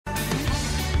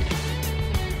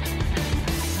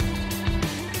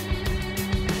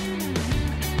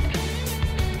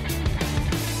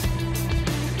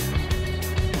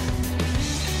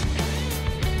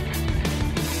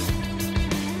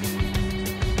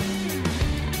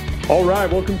All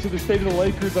right, welcome to the State of the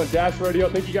Lakers on Dash Radio.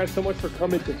 Thank you guys so much for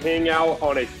coming to hang out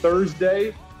on a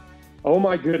Thursday. Oh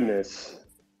my goodness.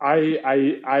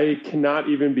 I cannot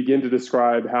even begin to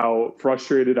describe how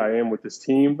frustrated I am with this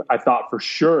team. I thought for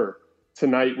sure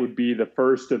tonight would be the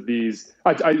first of these.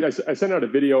 I sent out a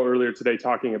video earlier today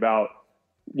talking about,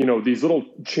 these little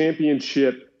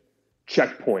championship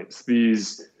checkpoints,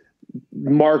 these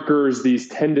markers, these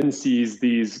tendencies,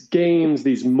 these games,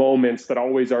 these moments that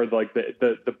always are like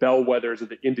the bellwethers or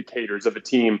the indicators of a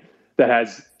team that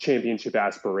has championship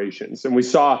aspirations. And we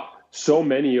saw so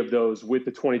many of those with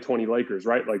the 2020 Lakers,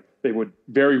 right? Like they would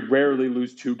very rarely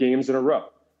lose 2 games in a row.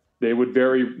 They would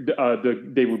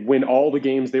they would win all the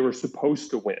games they were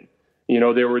supposed to win.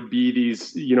 There would be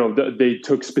these, they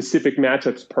took specific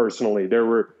matchups personally. There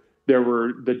were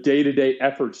the day-to-day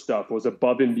effort stuff was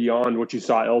above and beyond what you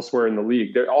saw elsewhere in the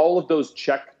league. All of those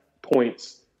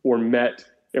checkpoints were met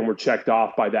and were checked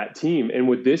off by that team. And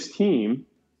with this team,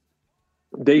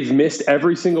 they've missed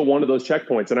every single one of those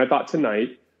checkpoints. And I thought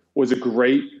tonight was a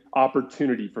great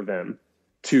opportunity for them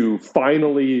to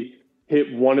finally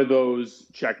hit one of those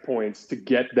checkpoints to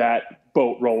get that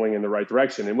boat rolling in the right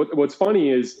direction. And what's funny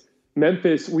is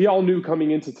Memphis, we all knew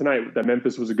coming into tonight that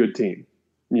Memphis was a good team.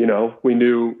 We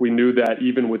knew that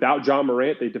even without John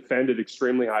Morant, they defended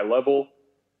extremely high level,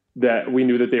 that we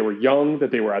knew that they were young,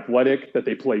 that they were athletic, that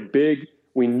they played big.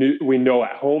 We know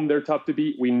at home they're tough to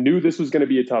beat. We knew this was going to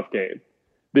be a tough game.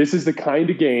 This is the kind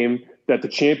of game that the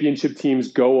championship teams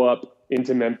go up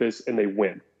into Memphis and they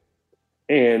win.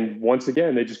 And once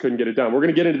again, they just couldn't get it done. We're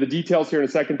going to get into the details here in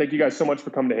a second. Thank you guys so much for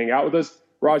coming to hang out with us.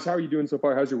 Raj, how are you doing so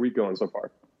far? How's your week going so far?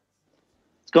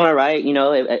 It's going all right.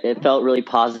 It felt really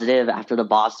positive after the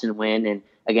Boston win. And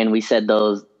again, we said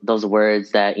those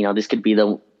words that, this could be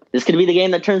the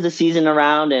game that turns the season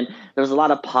around. And there was a lot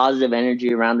of positive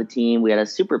energy around the team. We had a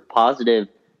super positive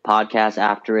podcast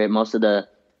after it. Most of the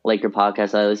Laker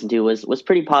podcasts I listened to was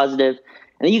pretty positive.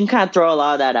 And then you can kind of throw a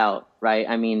lot of that out, right?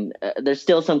 I mean, there's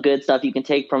still some good stuff you can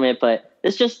take from it, but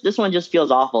this one just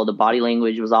feels awful. The body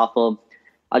language was awful.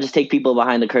 I'll just take people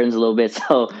behind the curtains a little bit.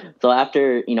 So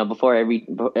after,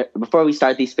 before we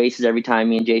start these spaces, every time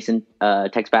me and Jason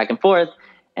text back and forth,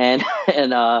 and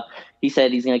he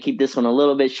said he's going to keep this one a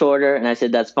little bit shorter, and I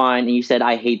said that's fine. And you said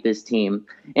I hate this team,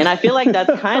 and I feel like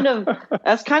that's kind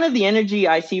of the energy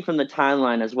I see from the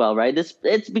timeline as well, right?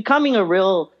 It's becoming a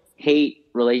real hate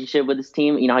relationship with this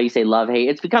team. You know how you say love hate?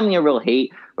 It's becoming a real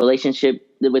hate relationship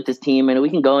with this team, and we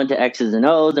can go into X's and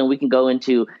O's, and we can go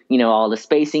into all the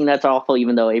spacing that's awful,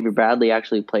 even though Avery Bradley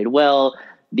actually played well.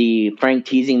 The Frank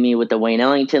teasing me with the Wayne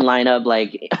Ellington lineup,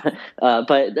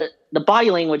 but the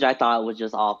body language I thought was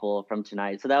just awful from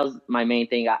tonight. So that was my main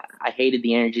thing. I hated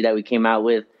the energy that we came out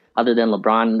with. Other than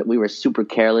LeBron, we were super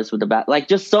careless with the bat. Like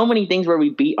just so many things where we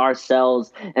beat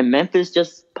ourselves, and Memphis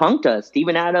just punked us.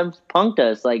 Steven Adams punked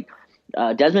us. Like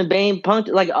Desmond Bane punked.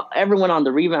 Like everyone on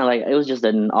the rebound. Like it was just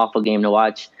an awful game to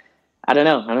watch. I don't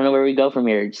know where we go from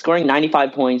here. Scoring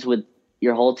 95 points with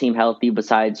your whole team healthy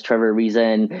besides Trevor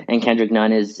Ariza and Kendrick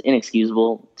Nunn is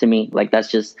inexcusable to me. Like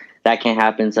that can't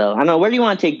happen. So I don't know. Where do you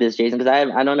want to take this, Jason? Because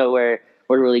I don't know where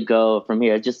to really go from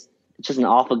here. It's just an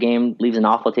awful game. Leaves an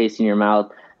awful taste in your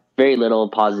mouth. Very little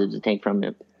positive to take from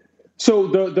it. So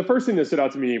the first thing that stood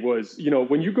out to me was,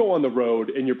 when you go on the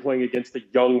road and you're playing against a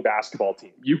young basketball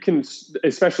team, you can,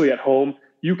 especially at home,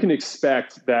 you can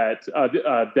expect that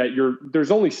there's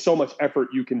only so much effort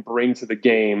you can bring to the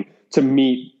game to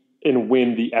meet and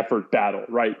win the effort battle,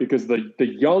 right? Because the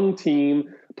young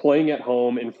team playing at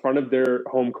home in front of their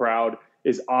home crowd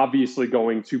is obviously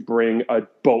going to bring a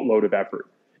boatload of effort.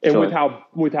 And Sure.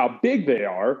 with how big they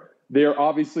are, they're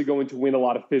obviously going to win a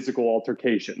lot of physical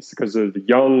altercations because they're the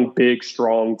young, big,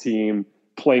 strong team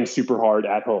playing super hard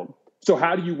at home. So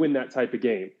how do you win that type of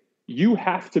game? You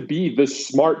have to be the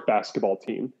smart basketball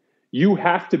team. You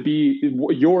have to be,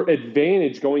 your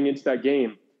advantage going into that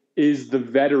game is the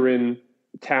veteran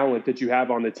talent that you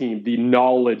have on the team, the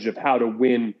knowledge of how to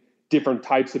win different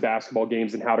types of basketball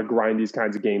games and how to grind these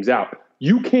kinds of games out.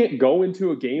 You can't go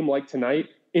into a game like tonight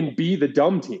and be the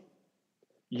dumb team.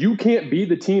 You can't be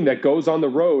the team that goes on the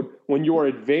road when your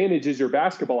advantage is your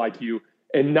basketball IQ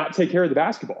and not take care of the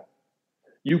basketball.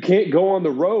 You can't go on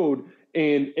the road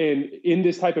and in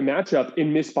this type of matchup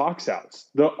and miss box outs.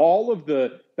 All of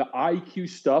the IQ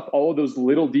stuff, all of those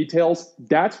little details,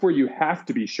 that's where you have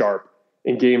to be sharp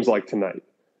in games like tonight,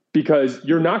 because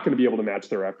you're not going to be able to match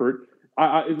their effort.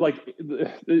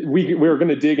 We're going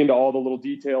to dig into all the little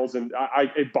details, and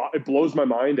it blows my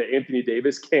mind that Anthony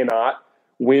Davis cannot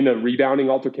win a rebounding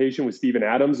altercation with Steven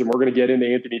Adams, and we're going to get into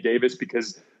Anthony Davis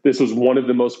because this was one of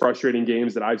the most frustrating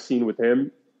games that I've seen with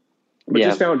him. But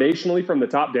just foundationally from the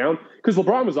top down, because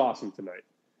LeBron was awesome tonight.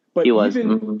 But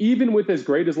even with as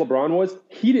great as LeBron was,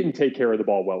 he didn't take care of the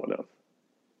ball well enough.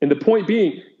 And the point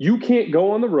being, you can't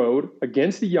go on the road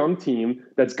against a young team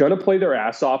that's going to play their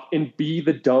ass off and be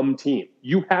the dumb team.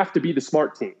 You have to be the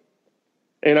smart team.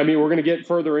 And, I mean, we're going to get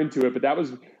further into it, but that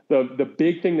was the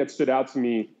big thing that stood out to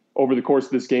me over the course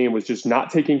of this game was just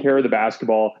not taking care of the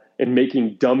basketball and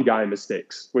making dumb guy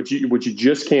mistakes, which you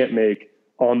just can't make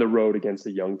on the road against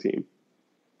a young team.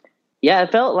 Yeah,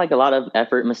 it felt like a lot of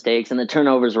effort mistakes, and the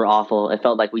turnovers were awful. It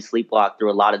felt like we sleepwalked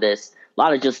through a lot of this. A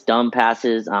lot of just dumb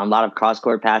passes, a lot of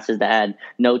cross-court passes that had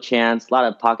no chance, a lot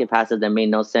of pocket passes that made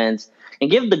no sense. And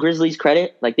give the Grizzlies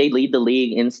credit, like they lead the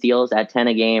league in steals at 10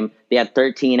 a game. They had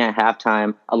 13 at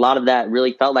halftime. A lot of that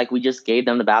really felt like we just gave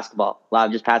them the basketball. A lot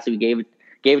of just passes we gave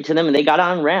it to them, and they got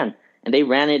out and ran. And they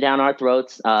ran it down our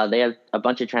throats. They had a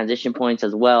bunch of transition points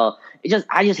as well.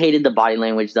 I just hated the body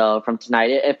language, though, from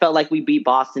tonight. It felt like we beat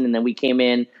Boston, and then we came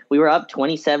in. We were up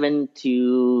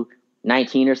 27-19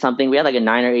 or something. We had like a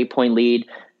 9 or 8 point lead.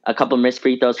 A couple missed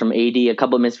free throws from AD, a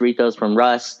couple missed free throws from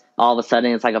Russ. All of a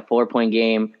sudden, it's like a 4-point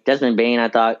game. Desmond Bane, I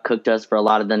thought, cooked us for a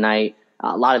lot of the night.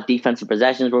 A lot of defensive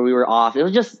possessions where we were off. It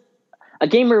was just a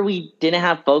game where we didn't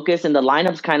have focus, and the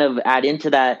lineups kind of add into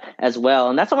that as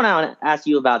well. And that's what I want to ask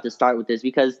you about to start with this,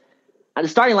 because the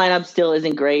starting lineup still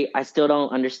isn't great. I still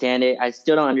don't understand it. I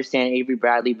still don't understand Avery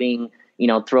Bradley being,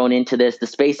 thrown into this. The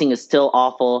spacing is still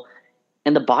awful.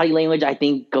 And the body language, I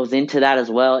think, goes into that as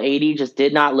well. AD just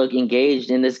did not look engaged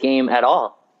in this game at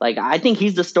all. Like, I think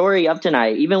he's the story of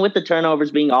tonight, even with the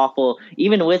turnovers being awful,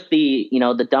 even with the,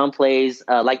 the dumb plays.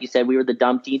 Like you said, we were the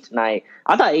dumb team tonight.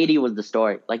 I thought AD was the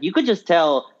story. Like, you could just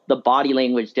tell the body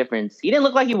language difference. He didn't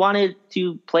look like he wanted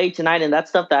to play tonight, and that's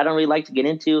stuff that I don't really like to get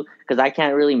into because I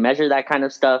can't really measure that kind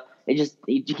of stuff. He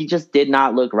just did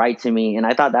not look right to me, and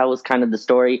I thought that was kind of the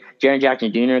story. Jaren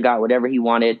Jackson Jr. got whatever he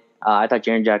wanted. I thought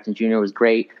Jaren Jackson Jr. was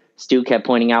great. Stu kept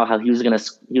pointing out how he was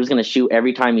gonna shoot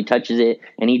every time he touches it,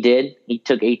 and he did. He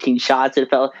took 18 shots, it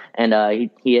felt, and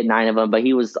he hit 9 of them. But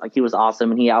he was awesome,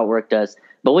 and he outworked us.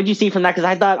 But what did you see from that? Because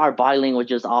I thought our body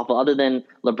language was just awful. Other than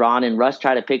LeBron and Russ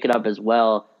tried to pick it up as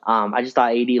well, I just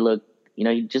thought AD looked.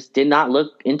 He just did not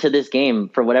look into this game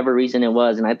for whatever reason it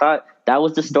was, and I thought that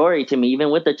was the story to me.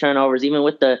 Even with the turnovers, even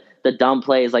with the dumb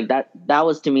plays, like that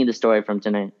was to me the story from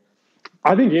tonight.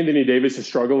 I think Anthony Davis is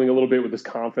struggling a little bit with his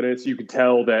confidence. You could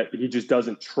tell that he just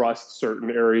doesn't trust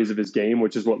certain areas of his game,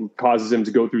 which is what causes him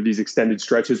to go through these extended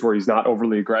stretches where he's not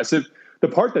overly aggressive. The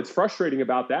part that's frustrating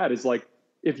about that is, like,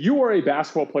 if you are a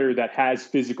basketball player that has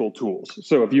physical tools,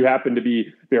 so if you happen to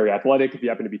be very athletic, if you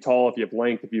happen to be tall, if you have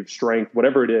length, if you have strength,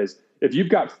 whatever it is, if you've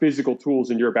got physical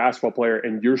tools and you're a basketball player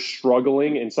and you're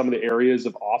struggling in some of the areas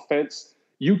of offense,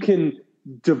 you can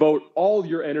devote all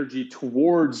your energy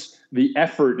towards the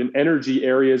effort and energy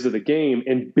areas of the game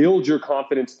and build your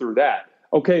confidence through that.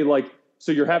 Okay,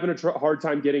 so you're having a hard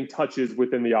time getting touches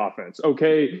within the offense.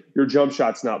 Okay, your jump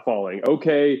shot's not falling.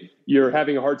 Okay, you're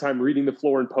having a hard time reading the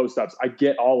floor in post-ups. I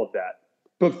get all of that.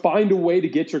 But find a way to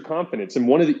get your confidence. And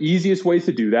one of the easiest ways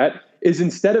to do that is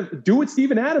instead of do what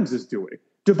Steven Adams is doing.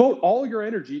 Devote all your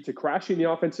energy to crashing the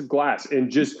offensive glass and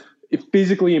just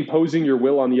physically imposing your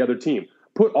will on the other team.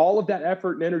 Put all of that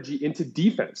effort and energy into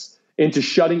defense, into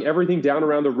shutting everything down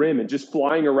around the rim and just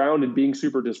flying around and being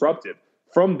super disruptive.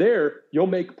 From there, you'll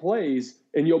make plays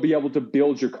and you'll be able to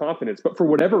build your confidence. But for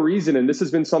whatever reason, and this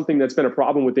has been something that's been a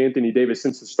problem with Anthony Davis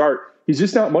since the start, he's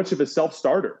just not much of a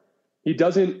self-starter. He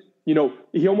doesn't,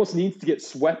 he almost needs to get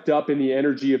swept up in the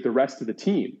energy of the rest of the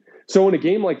team. So in a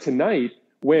game like tonight,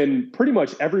 when pretty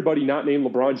much everybody not named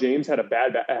LeBron James had a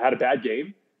bad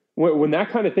game, when that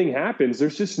kind of thing happens,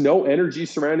 there's just no energy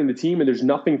surrounding the team, and there's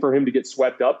nothing for him to get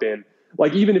swept up in.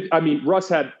 Like, even if, Russ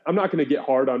I'm not going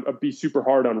to be super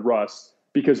hard on Russ,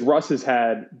 because Russ has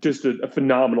had just a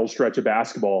phenomenal stretch of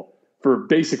basketball for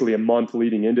basically a month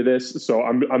leading into this. So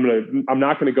I'm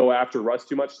not going to go after Russ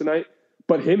too much tonight.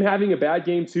 But him having a bad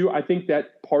game too, I think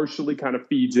that partially kind of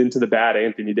feeds into the bad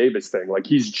Anthony Davis thing. Like,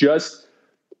 he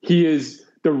is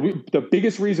the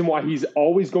biggest reason why he's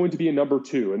always going to be a number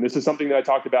 2. And this is something that I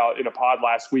talked about in a pod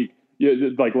last week.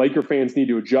 Like, Laker fans need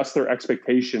to adjust their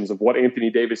expectations of what Anthony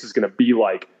Davis is going to be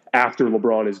like after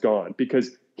LeBron is gone,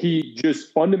 because he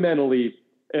just fundamentally,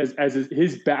 as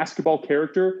his basketball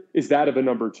character, is that of a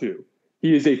number 2.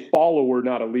 He is a follower,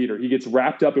 not a leader. He gets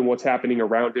wrapped up in what's happening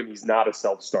around him. He's not a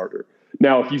self-starter.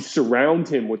 Now, if you surround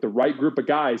him with the right group of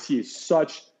guys, he is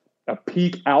such a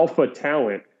peak alpha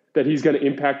talent that he's going to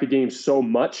impact the game so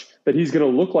much that he's going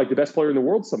to look like the best player in the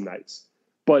world some nights.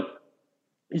 But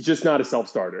he's just not a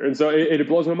self-starter. And so it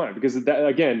blows my mind, because that,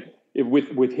 again,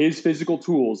 with his physical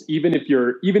tools, even if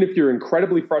you're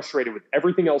incredibly frustrated with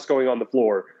everything else going on the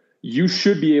floor, you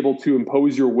should be able to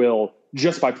impose your will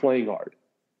just by playing hard.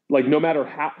 Like, no matter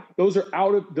how, those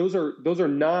are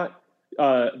not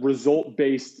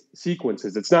result-based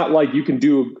sequences. It's not like you can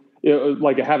do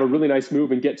like have a really nice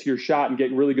move and get to your shot and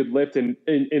get really good lift and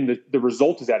the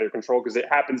result is out of your control because it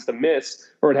happens to miss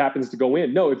or it happens to go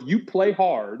in. No, if you play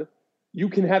hard, you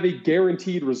can have a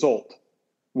guaranteed result.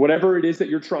 Whatever it is that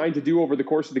you're trying to do over the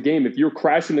course of the game, if you're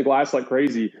crashing the glass like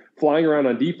crazy, flying around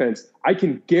on defense, I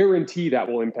can guarantee that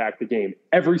will impact the game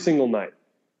every single night.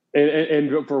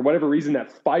 And for whatever reason,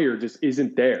 that fire just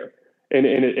isn't there. And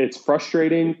it's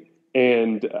frustrating.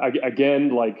 And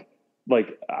again,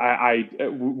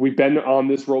 we've been on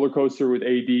this roller coaster with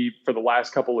AD for the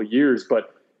last couple of years,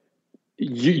 but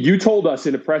you told us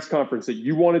in a press conference that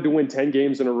you wanted to win 10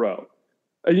 games in a row.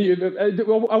 I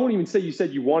won't even say you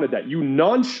said you wanted that. You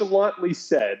nonchalantly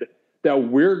said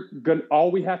that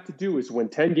all we have to do is win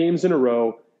 10 games in a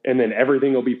row and then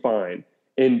everything will be fine.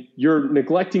 And you're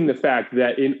neglecting the fact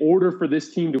that in order for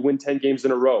this team to win 10 games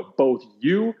in a row, both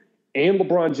you and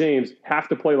LeBron James have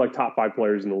to play like top 5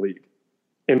 players in the league.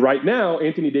 And right now,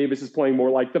 Anthony Davis is playing more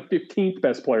like the 15th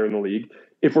best player in the league,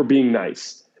 if we're being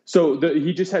nice. So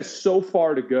he just has so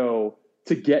far to go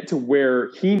to get to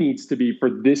where he needs to be for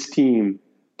this team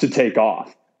to take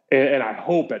off. And I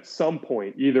hope at some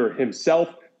point, either himself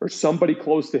or somebody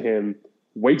close to him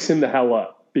wakes him the hell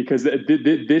up, because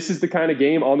this is the kind of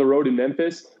game on the road in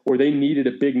Memphis where they needed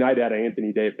a big night out of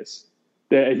Anthony Davis.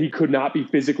 That he could not be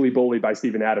physically bullied by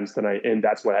Steven Adams tonight, and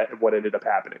that's what ended up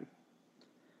happening.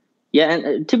 Yeah,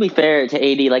 and to be fair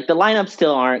to AD, like the lineups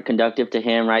still aren't conductive to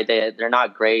him, right? They're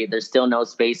not great. There's still no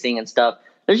spacing and stuff.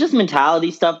 There's just mentality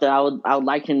stuff that I would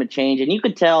like him to change. And you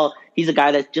could tell he's a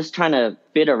guy that's just trying to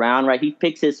fit around, right? He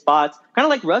picks his spots, kind of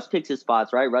like Russ picks his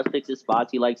spots, right? Russ picks his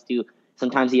spots. He likes to,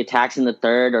 sometimes he attacks in the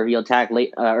third or he'll attack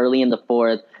early in the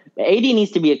fourth. AD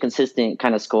needs to be a consistent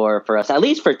kind of scorer for us, at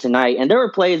least for tonight. And there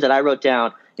were plays that I wrote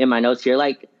down in my notes here,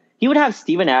 like he would have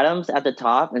Steven Adams at the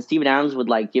top, and Steven Adams would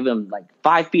like give him like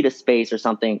 5 feet of space or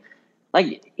something.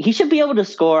 Like he should be able to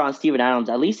score on Steven Adams,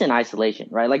 at least in isolation,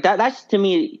 right? Like that's to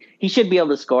me, he should be able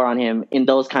to score on him in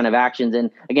those kind of actions. And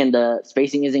again, the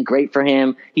spacing isn't great for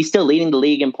him. He's still leading the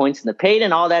league in points in the paint,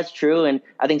 and all that's true. And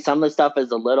I think some of the stuff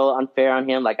is a little unfair on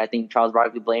him. Like I think Charles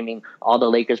Barkley blaming all the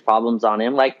Lakers' problems on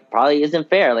him, like probably isn't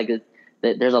fair. Like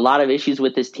there's a lot of issues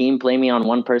with this team. Blaming on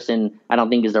one person, I don't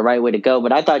think is the right way to go.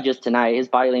 But I thought just tonight, his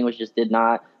body language just did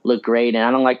not look great. And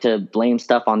I don't like to blame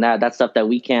stuff on that. That's stuff that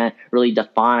we can't really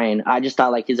define. I just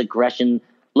thought like his aggression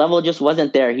level just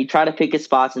wasn't there. He tried to pick his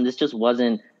spots, and this just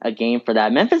wasn't a game for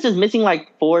that. Memphis is missing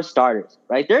like 4 starters,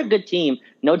 right? They're a good team.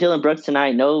 No Dylan Brooks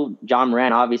tonight. No John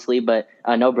Moran, obviously, but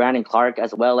no Brandon Clark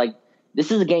as well. Like, this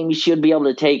is a game you should be able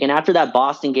to take. And after that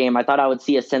Boston game, I thought I would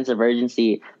see a sense of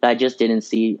urgency that I just didn't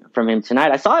see from him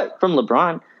tonight. I saw it from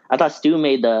LeBron. I thought Stu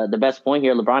made the best point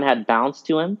here. LeBron had bounce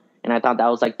to him, and I thought that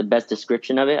was like the best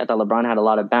description of it. I thought LeBron had a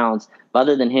lot of bounce. But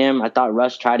other than him, I thought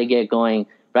Russ tried to get going,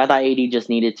 but I thought AD just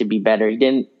needed to be better.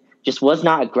 He was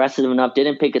not aggressive enough,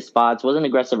 didn't pick his spots, wasn't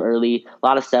aggressive early, a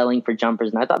lot of settling for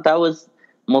jumpers. And I thought that was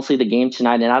mostly the game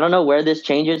tonight. And I don't know where this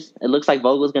changes. It looks like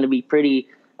Vogel's going to be pretty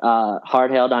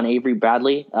hard-held on Avery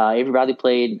Bradley. Avery Bradley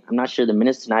played, I'm not sure the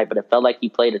minutes tonight, but it felt like he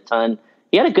played a ton.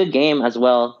 He had a good game as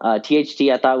well. THT,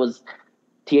 I thought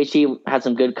THT had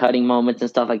some good cutting moments and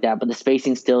stuff like that, but the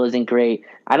spacing still isn't great.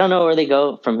 I don't know where they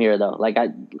go from here, though.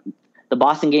 The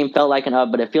Boston game felt like an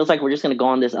up, but it feels like we're just going to go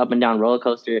on this up and down roller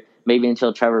coaster, maybe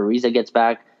until Trevor Ariza gets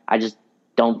back. I just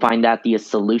don't find that the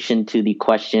solution to the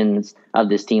questions of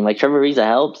this team. Like, Trevor Ariza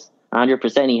helps,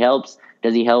 100% he helps.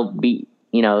 Does he help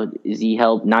does he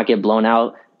help not get blown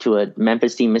out to a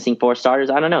Memphis team missing 4 starters?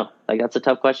 I don't know. Like, that's a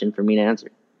tough question for me to answer.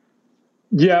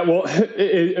 Yeah, well,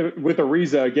 with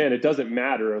Ariza, again, it doesn't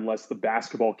matter unless the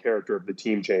basketball character of the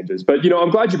team changes. But, I'm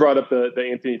glad you brought up the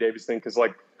Anthony Davis thing, because,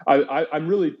 like, I'm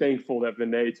really thankful that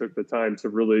Vinay took the time to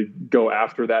really go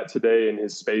after that today in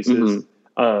his spaces.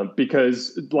 Mm-hmm.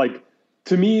 Because, like,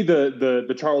 to me,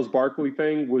 the Charles Barkley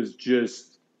thing was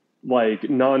just, like,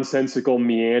 nonsensical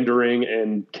meandering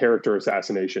and character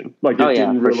assassination. Like,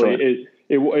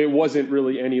 it wasn't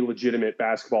really any legitimate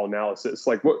basketball analysis.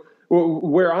 Like,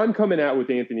 where I'm coming at with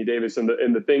Anthony Davis and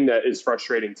the thing that is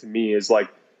frustrating to me is like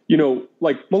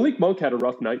Malik Monk had a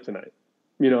rough night tonight.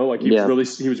 He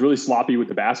was really sloppy with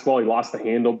the basketball. He lost the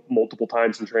handle multiple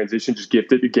times in transition, just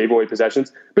gave away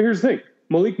possessions. But here's the thing.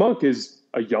 Malik Monk is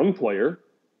a young player.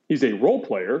 He's a role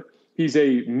player. He's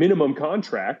a minimum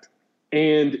contract.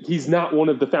 And he's not one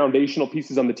of the foundational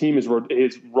pieces on the team. His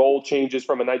role changes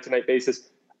from a night-to-night basis.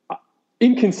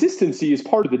 Inconsistency is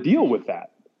part of the deal with that.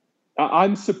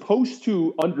 I'm supposed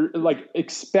to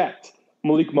expect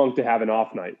Malik Monk to have an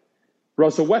off night.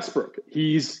 Russell Westbrook,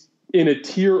 he's in a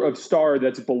tier of star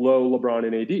that's below LeBron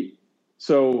and AD.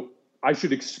 So I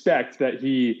should expect that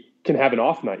he can have an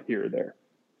off night here or there.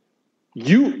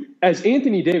 You, as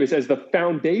Anthony Davis, as the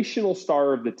foundational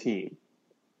star of the team,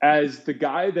 as the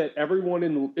guy that everyone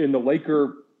in the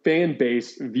Laker fan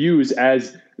base views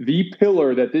as the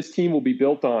pillar that this team will be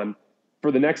built on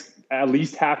for the next at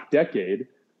least half decade,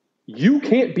 you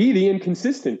can't be the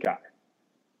inconsistent guy.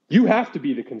 You have to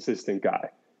be the consistent guy.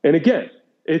 And again,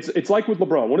 it's like with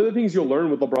LeBron. One of the things you'll learn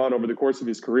with LeBron over the course of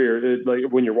his career, like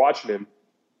when you're watching him,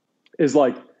 is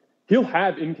like he'll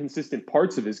have inconsistent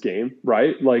parts of his game,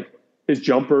 right? Like his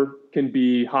jumper can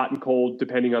be hot and cold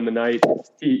depending on the night.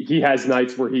 He has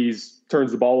nights where he's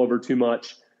turns the ball over too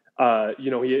much.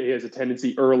 He has a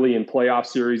tendency early in playoff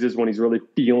series when he's really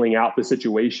feeling out the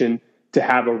situation to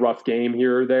have a rough game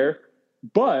here or there.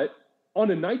 But on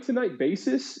a night-to-night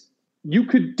basis, you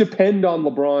could depend on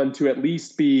LeBron to at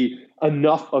least be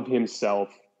enough of himself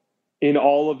in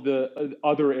all of the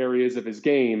other areas of his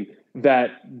game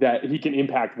that he can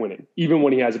impact winning, even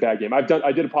when he has a bad game. I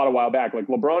did a pod a while back. Like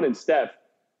LeBron and Steph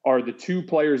are the two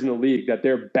players in the league that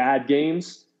their bad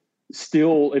games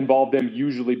still involve them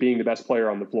usually being the best player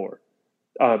on the floor.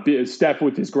 Steph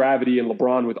with his gravity and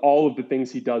LeBron with all of the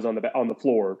things he does on the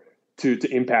floor to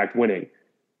impact winning.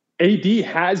 AD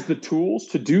has the tools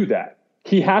to do that.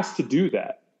 He has to do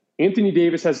that. Anthony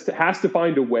Davis has to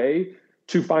find a way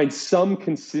to find some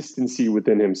consistency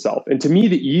within himself. And to me,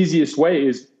 the easiest way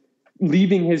is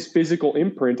leaving his physical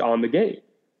imprint on the game.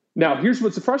 Now, here's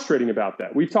what's frustrating about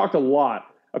that. We've talked a lot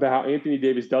about how Anthony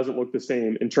Davis doesn't look the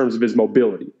same in terms of his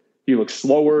mobility. He looks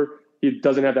slower. He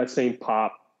doesn't have that same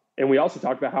pop. And we also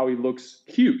talked about how he looks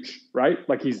huge, right?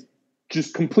 Like he's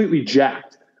just completely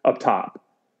jacked up top.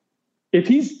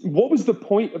 What was the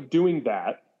point of doing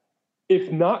that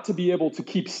if not to be able to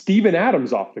keep Steven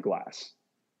Adams off the glass?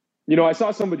 I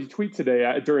saw somebody tweet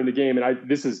today during the game, and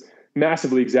this is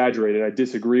massively exaggerated. I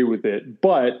disagree with it,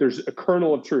 but there's a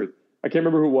kernel of truth. I can't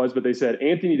remember who it was, but they said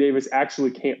Anthony Davis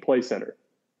actually can't play center.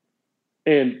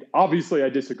 And obviously I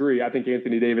disagree. I think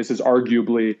Anthony Davis is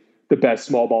arguably the best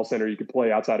small ball center you could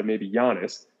play outside of maybe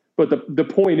Giannis. But the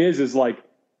point is like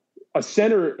a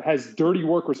center has dirty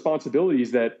work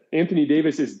responsibilities that Anthony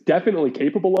Davis is definitely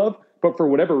capable of, but for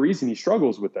whatever reason, he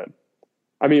struggles with them.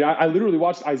 I mean, I literally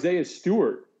watched Isaiah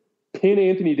Stewart pin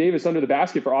Anthony Davis under the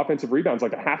basket for offensive rebounds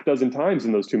like a half dozen times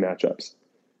in those two matchups.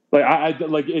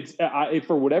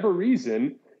 For whatever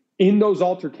reason, in those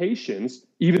altercations,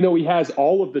 even though he has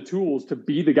all of the tools to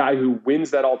be the guy who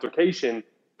wins that altercation,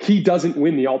 he doesn't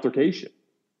win the altercation.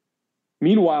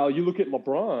 Meanwhile, you look at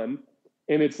LeBron,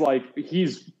 and it's like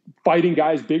he's fighting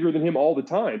guys bigger than him all the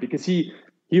time because he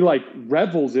like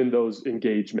revels in those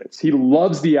engagements. He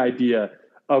loves the idea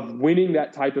of winning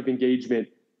that type of engagement,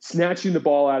 snatching the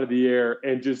ball out of the air,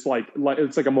 and just like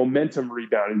it's like a momentum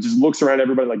rebound, and just looks around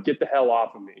everybody like, get the hell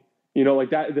off of me.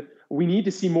 Like that. We need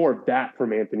to see more of that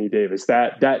from Anthony Davis,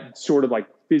 that sort of like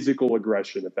physical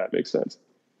aggression, if that makes sense.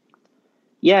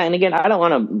 Yeah, and again, I don't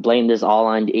want to blame this all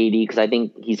on AD because I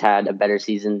think he's had a better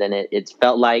season than it's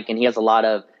felt like, and he has a lot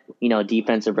of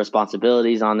defensive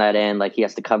responsibilities on that end. Like he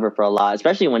has to cover for a lot,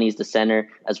 especially when he's the center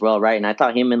as well, right? And I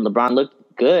thought him and LeBron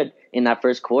looked good in that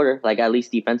first quarter, like at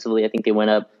least defensively. I think they went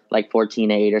up like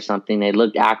 14-8 or something. They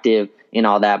looked active in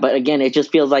all that, but again, it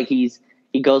just feels like he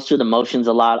goes through the motions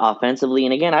a lot offensively.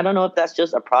 And again, I don't know if that's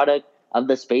just a product of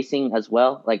the spacing as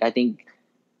well. Like I think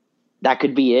that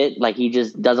could be it. Like he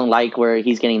just doesn't like where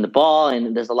he's getting the ball,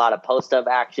 and there's a lot of post-up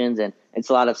actions, and it's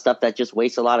a lot of stuff that just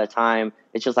wastes a lot of time.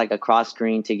 It's just like a cross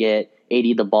screen to get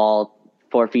AD the ball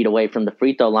 4 feet away from the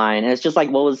free throw line. And it's just like,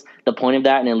 what was the point of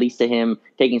that? And it leads to him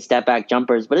taking step back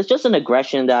jumpers. But it's just an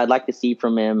aggression that I'd like to see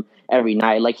from him every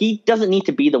night. Like he doesn't need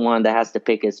to be the one that has to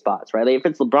pick his spots, right? Like if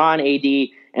it's LeBron, AD,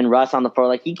 and Russ on the floor,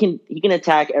 like he can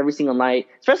attack every single night,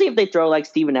 especially if they throw like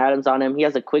Steven Adams on him. He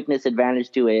has a quickness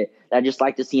advantage to it. I just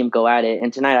like to see him go at it.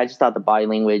 And tonight, I just thought the body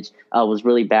language was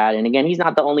really bad. And again, he's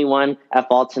not the only one at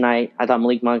fault tonight. I thought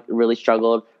Malik Monk really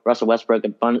struggled. Russell Westbrook, a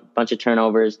bunch of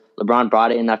turnovers. LeBron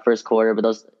brought it in that first quarter,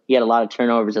 but he had a lot of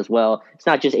turnovers as well. It's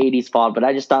not just AD's fault, but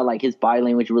I just thought like his body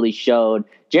language really showed.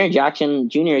 Jaren Jackson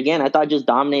Jr., again, I thought just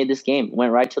dominated this game.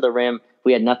 Went right to the rim.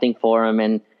 We had nothing for him.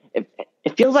 And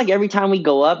it feels like every time we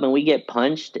go up and we get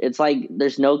punched, it's like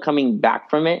there's no coming back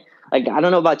from it. Like, I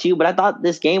don't know about you, but I thought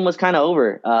this game was kind of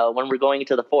over when we're going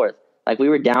into the fourth. Like, we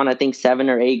were down, I think, 7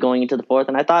 or 8 going into the fourth,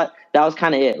 and I thought that was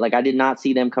kind of it. Like, I did not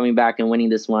see them coming back and winning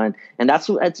this one. And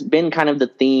that's been kind of the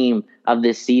theme of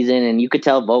this season, and you could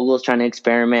tell Vogel's trying to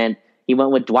experiment. He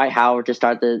went with Dwight Howard to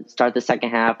start the second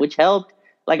half, which helped.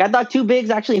 Like I thought two bigs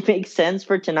actually makes sense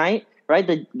for tonight, right?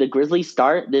 The Grizzlies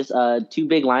start this two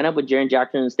big lineup with Jaren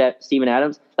Jackson and Steven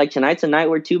Adams. Like tonight's a night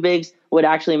where two bigs would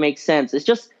actually make sense. It's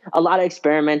just a lot of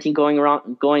experimenting going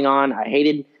on. I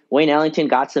hated Wayne Ellington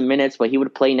got some minutes, but he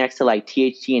would play next to like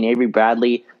THT and Avery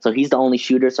Bradley, so he's the only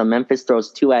shooter. So Memphis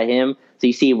throws two at him. So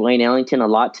you see Wayne Ellington a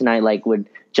lot tonight, like would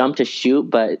jump to shoot,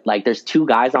 but like there's two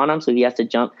guys on him, so he has to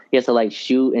jump. He has to like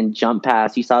shoot and jump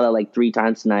pass. You saw that like 3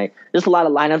 times tonight. There's a lot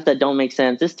of lineups that don't make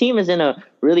sense. This team is in a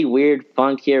really weird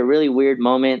funk here, really weird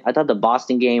moment. I thought the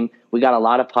Boston game, we got a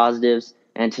lot of positives,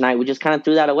 and tonight we just kind of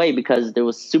threw that away because there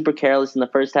was super careless in the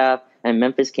first half, and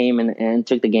Memphis came and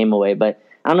took the game away. But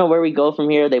I don't know where we go from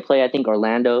here. They play, I think,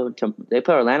 Orlando. They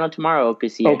play Orlando tomorrow.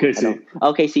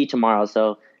 OKC tomorrow.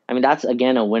 So I mean, that's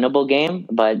again a winnable game,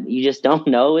 but you just don't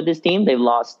know with this team. They've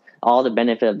lost all the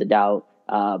benefit of the doubt.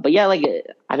 But yeah, like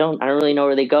I don't really know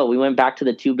where they go. We went back to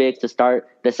the two bigs to start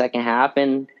the second half,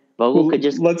 and Vogel could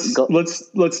just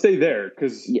let's stay there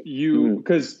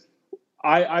because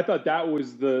I thought that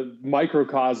was the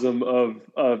microcosm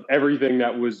of everything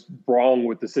that was wrong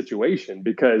with the situation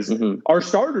because our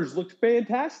starters looked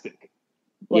fantastic.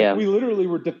 We literally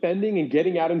were defending and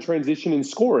getting out in transition and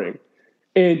scoring.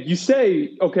 And you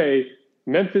say, okay,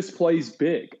 Memphis plays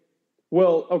big.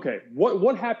 Well, okay,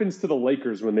 what happens to the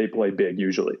Lakers when they play big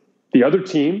usually? The other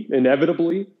team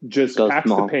inevitably just packs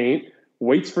the paint,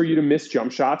 waits for you to miss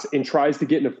jump shots, and tries to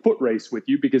get in a foot race with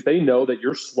you because they know that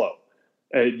you're slow.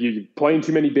 You're playing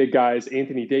too many big guys.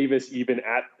 Anthony Davis, even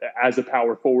as a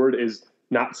power forward, is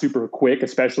not super quick,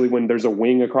 especially when there's a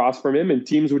wing across from him, and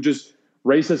teams would just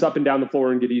race us up and down the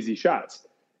floor and get easy shots.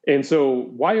 And so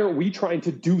why aren't we trying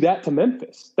to do that to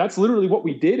Memphis? That's literally what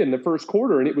we did in the first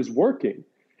quarter, and it was working.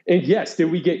 And yes,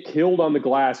 did we get killed on the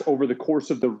glass over the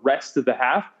course of the rest of the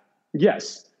half?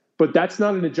 Yes. But that's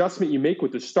not an adjustment you make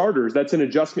with the starters. That's an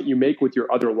adjustment you make with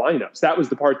your other lineups. That was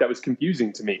the part that was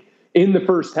confusing to me. In the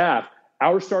first half,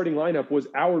 our starting lineup was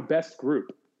our best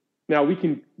group. Now, we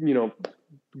can,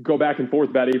 go back and forth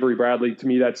about Avery Bradley. To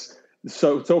me, that's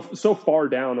so far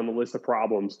down on the list of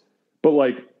problems.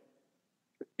 But,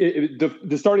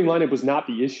 the starting lineup was not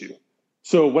the issue.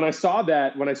 So when I saw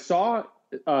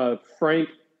Frank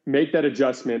make that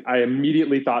adjustment, I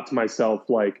immediately thought to myself,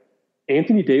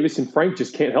 Anthony Davis and Frank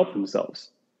just can't help themselves.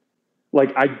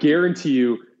 I guarantee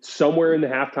you, somewhere in the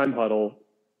halftime huddle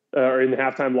or in the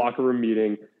halftime locker room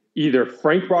meeting, either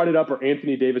Frank brought it up or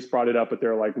Anthony Davis brought it up, but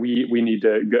they're like, we need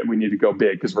to go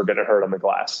big because we're going to hurt on the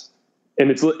glass.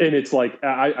 And it's like,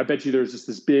 I bet you there's just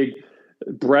this big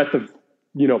breath of,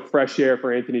 fresh air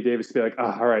for Anthony Davis to be like,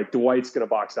 all right, Dwight's going to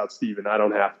box out Steven. I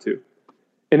don't have to.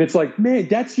 And it's like, man,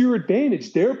 that's your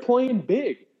advantage. They're playing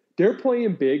big. They're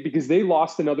playing big because they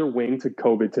lost another wing to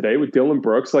COVID today with Dylan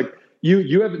Brooks.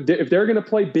 You have, if they're going to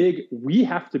play big, we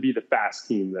have to be the fast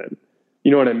team then.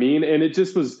 You know what I mean? And it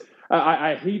just was,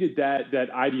 I hated that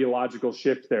ideological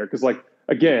shift there. Cause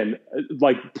again,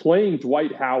 playing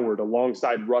Dwight Howard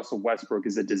alongside Russell Westbrook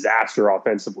is a disaster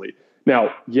offensively.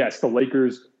 Now, yes, the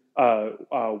Lakers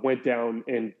went down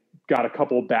and got a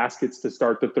couple of baskets to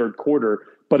start the third quarter,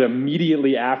 but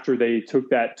immediately after they took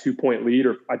that 2-point lead,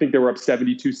 or I think they were up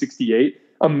 72-68,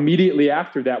 immediately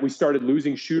after that, we started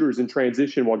losing shooters in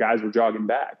transition while guys were jogging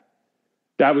back.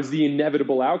 That was the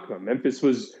inevitable outcome. Memphis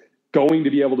was going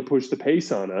to be able to push the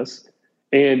pace on us.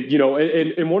 And,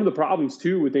 and one of the problems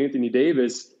too with Anthony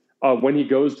Davis when he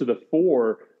goes to the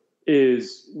 4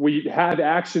 is we have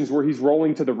actions where he's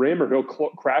rolling to the rim or he'll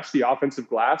crash the offensive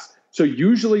glass. So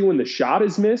usually when the shot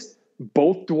is missed,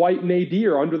 both Dwight and AD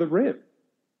are under the rim.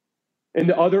 And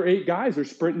the other 8 guys are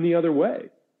sprinting the other way.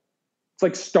 It's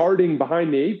like starting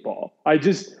behind the 8 ball. I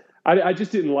just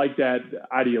didn't like that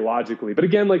ideologically. But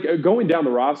again, going down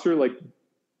the roster,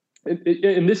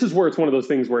 and this is where it's one of those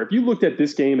things where if you looked at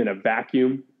this game in a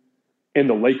vacuum and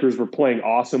the Lakers were playing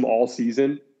awesome all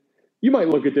season, you might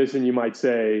look at this and you might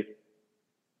say,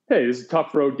 hey, this is a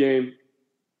tough road game,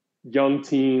 young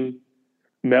team.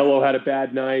 Melo had a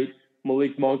bad night.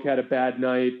 Malik Monk had a bad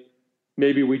night.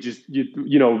 Maybe we just,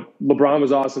 LeBron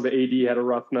was awesome, but AD had a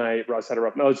rough night. Russ had a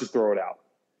rough night. Let's just throw it out.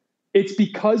 It's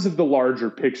because of the larger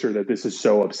picture that this is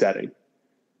so upsetting.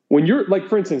 When you're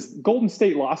for instance, Golden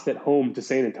State lost at home to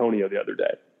San Antonio the other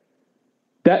day.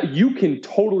 That you can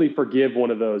totally forgive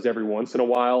one of those every once in a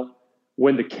while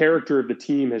when the character of the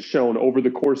team has shown over the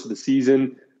course of the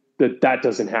season that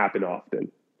doesn't happen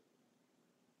often.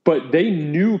 But they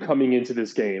knew coming into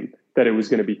this game that it was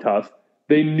going to be tough.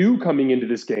 They knew coming into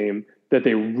this game that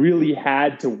they really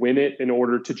had to win it in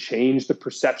order to change the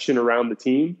perception around the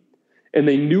team. And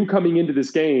they knew coming into this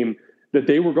game that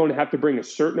they were going to have to bring a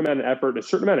certain amount of effort, a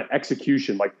certain amount of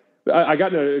execution. I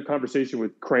got in a conversation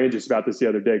with Crangus about this the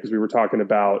other day because we were talking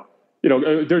about,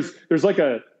 there's like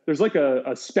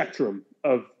a spectrum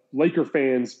of Laker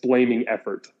fans blaming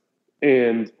effort,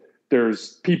 and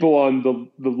there's people on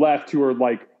the left who are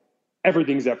like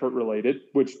everything's effort related,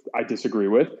 which I disagree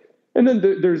with. And then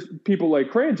there's people like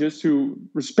Crangus who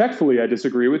respectfully I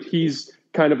disagree with. He's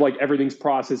kind of like everything's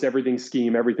process, everything's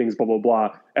scheme, everything's blah, blah,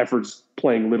 blah. Effort's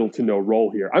playing little to no role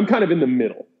here. I'm kind of in the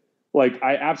middle. Like,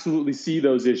 I absolutely see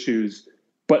those issues,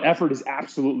 but effort is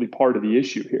absolutely part of the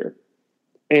issue here.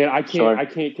 And I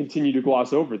can't continue to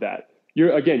gloss over that.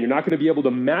 You're not going to be able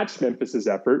to match Memphis's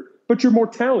effort, but you're more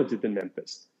talented than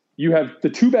Memphis. You have the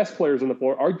two best players on the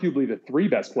floor, arguably the three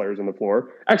best players on the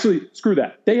floor. Actually, screw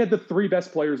that. They had the three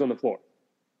best players on the floor.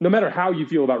 No matter how you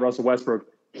feel about Russell Westbrook,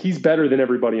 he's better than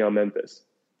everybody on Memphis.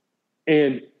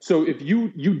 And so if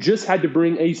you just had to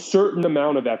bring a certain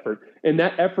amount of effort, and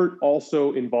that effort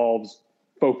also involves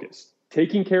focus.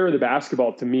 Taking care of the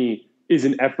basketball, to me, is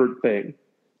an effort thing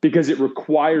because it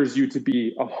requires you to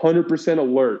be 100%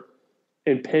 alert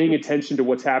and paying attention to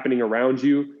what's happening around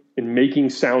you and making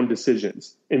sound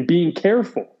decisions and being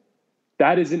careful.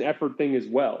 That is an effort thing as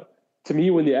well. To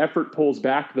me, when the effort pulls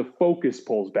back, the focus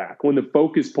pulls back. When the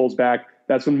focus pulls back,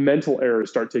 that's when mental errors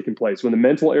start taking place. When the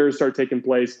mental errors start taking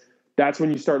place, that's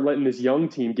when you start letting this young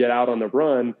team get out on the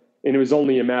run, and it was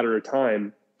only a matter of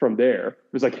time from there.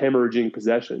 It was like hemorrhaging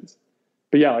possessions.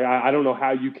 But yeah, like, I don't know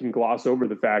how you can gloss over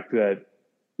the fact that,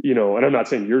 and I'm not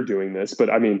saying you're doing this, but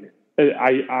I mean,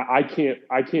 I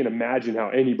can't imagine how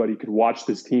anybody could watch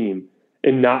this team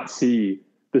and not see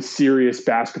the serious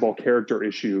basketball character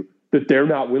issue that they're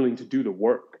not willing to do the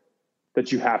work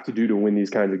that you have to do to win these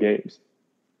kinds of games.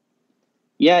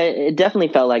 Yeah, it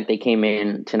definitely felt like they came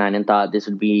in tonight and thought this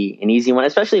would be an easy one,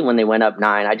 especially when they went up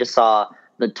 9. I just saw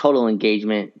the total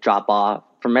engagement drop off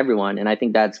from everyone, and I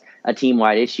think that's a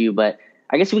team-wide issue. But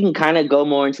I guess we can kind of go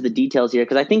more into the details here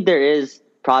because I think there is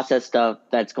process stuff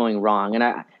that's going wrong.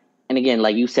 And again,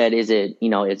 like you said, is it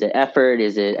effort?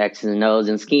 Is it X's and O's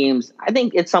and schemes? I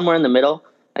think it's somewhere in the middle.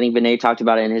 I think Vinay talked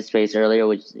about it in his space earlier,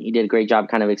 which he did a great job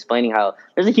kind of explaining how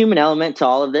there's a human element to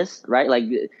all of this, right? Like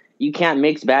you can't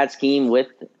mix bad scheme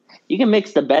you can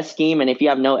mix the best scheme, and if you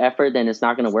have no effort, then it's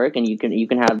not going to work. And you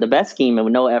can have the best scheme and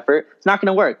with no effort, it's not going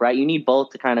to work, right? You need both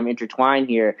to kind of intertwine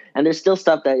here. And there's still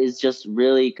stuff that is just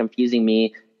really confusing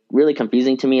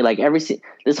to me. Like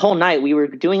this whole night, we were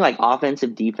doing like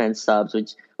offensive defense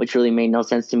subs, which really made no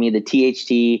sense to me. The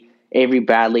THT, Avery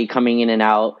Bradley coming in and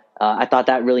out. I thought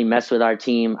that really messed with our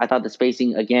team. I thought the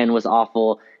spacing again was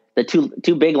awful. The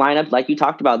two big lineups, like you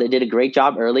talked about, they did a great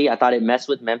job early. I thought it messed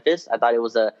with Memphis. I thought it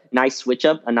was a nice switch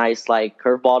up, a nice like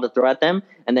curveball to throw at them.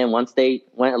 And then once they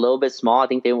went a little bit small, I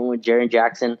think they went with Jaren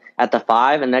Jackson at the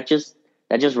 5, and that just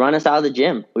run us out of the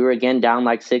gym. We were again down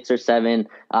like 6 or 7.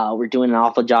 We're doing an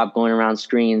awful job going around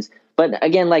screens. But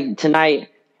again, like tonight,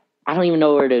 I don't even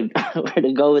know where to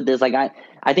go with this. Like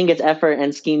I think it's effort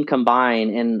and scheme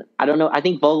combined, and I don't know. I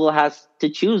think Vogel has to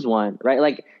choose one, right?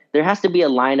 Like there has to be a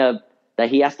lineup that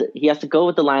he has to go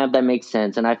with the lineup that makes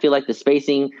sense. And I feel like the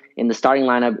spacing in the starting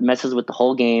lineup messes with the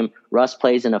whole game. Russ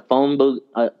plays in a phone booth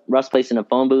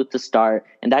to start,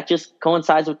 and that just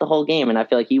coincides with the whole game. And I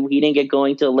feel like he didn't get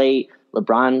going till late.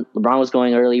 LeBron was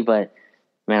going early, but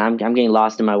man, I'm getting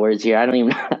lost in my words here. I don't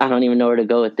even know where to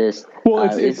go with this. Well,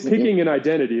 it's picking an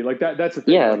identity like that. That's the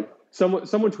thing. Yeah. Like,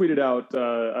 someone tweeted out.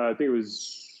 I think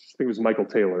it was Michael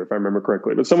Taylor, if I remember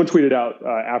correctly. But someone tweeted out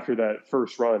after that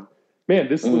first run, man,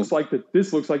 this looks like the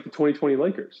 2020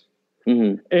 Lakers.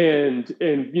 Mm-hmm. And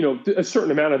a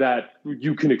certain amount of that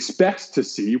you can expect to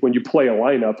see when you play a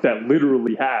lineup that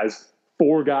literally has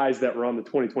 4 guys that were on the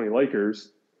 2020 Lakers.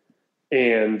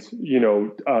 And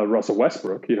Russell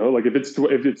Westbrook, like if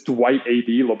it's Dwight, AD,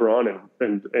 LeBron,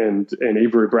 and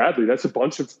Avery Bradley, that's a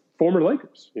bunch of former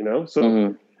Lakers,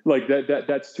 So like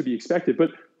that's to be expected.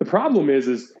 But the problem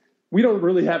is we don't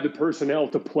really have the personnel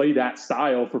to play that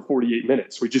style for 48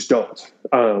 minutes. We just don't.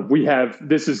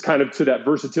 This is kind of to that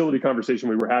versatility conversation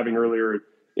we were having earlier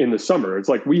in the summer. It's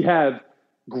like we have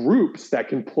groups that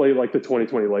can play like the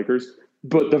 2020 Lakers.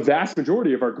 But the vast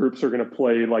majority of our groups are going to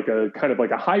play like a kind of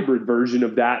like a hybrid version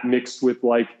of that mixed with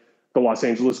like the Los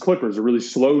Angeles Clippers, a really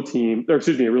small team that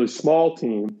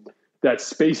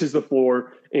spaces the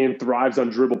floor and thrives on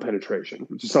dribble penetration,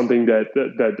 which is something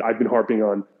that I've been harping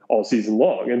on all season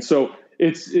long. And so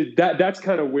that's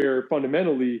kind of where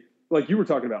fundamentally, like you were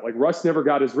talking about, like Russ never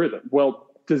got his rhythm. Well,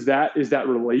 is that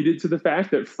related to the fact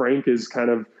that Frank is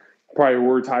kind of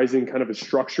prioritizing kind of a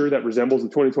structure that resembles the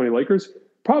 2020 Lakers?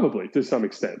 Probably to some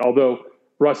extent, although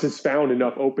Russ has found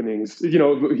enough openings.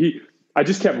 I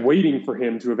just kept waiting for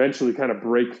him to eventually kind of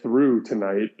break through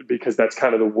tonight because that's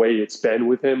kind of the way it's been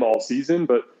with him all season.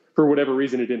 But for whatever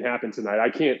reason, it didn't happen tonight. I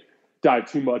can't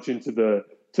dive too much into the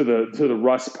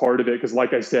Russ part of it because,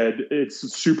 like I said,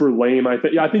 it's super lame. I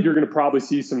think you're going to probably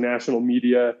see some national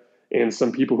media and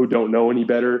some people who don't know any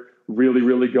better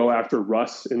really go after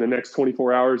Russ in the next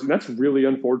 24 hours, and that's really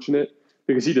unfortunate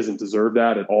because he doesn't deserve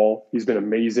that at all. He's been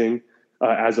amazing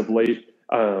as of late.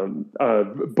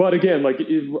 But again, like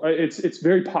it's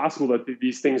very possible that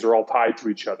these things are all tied to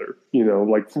each other. You know,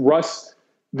 like Russ,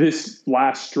 this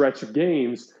last stretch of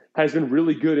games has been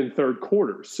really good in third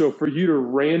quarters. So for you to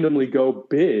randomly go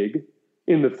big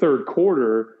in the third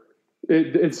quarter,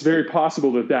 it's very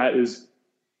possible that is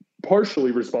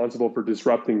partially responsible for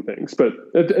disrupting things. But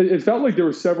it felt like there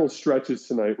were several stretches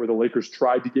tonight where the Lakers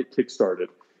tried to get kickstarted,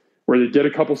 where they get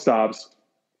a couple stops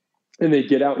and they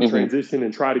get out in transition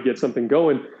and try to get something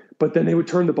going, but then they would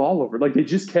turn the ball over. Like they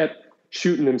just kept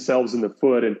shooting themselves in the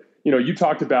foot. And, you know, you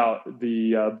talked about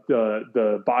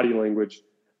the body language.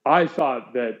 I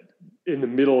thought that in the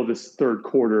middle of this third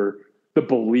quarter, the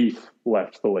belief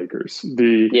left the Lakers.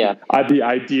 The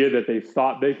idea that they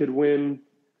thought they could win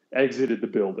exited the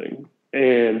building.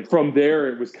 And from there,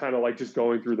 it was kind of like just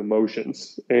going through the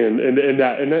motions. And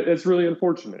that's really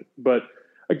unfortunate. But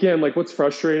again, like what's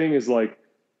frustrating is like,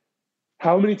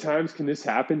 how many times can this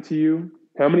happen to you?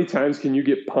 How many times can you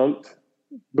get punked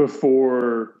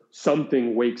before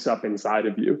something wakes up inside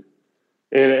of you?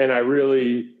 And I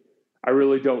really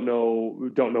don't know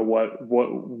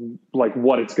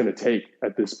what it's going to take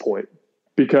at this point,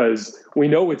 because we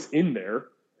know it's in there.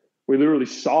 We literally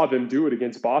saw them do it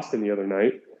against Boston the other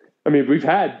night. I mean,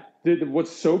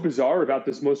 what's so bizarre about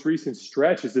this most recent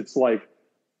stretch is it's like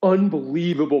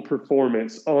unbelievable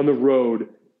performance on the road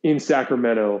in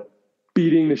Sacramento,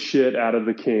 beating the shit out of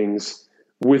the Kings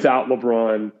without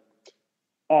LeBron.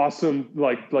 Awesome,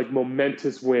 like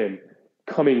momentous win,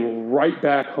 coming right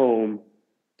back home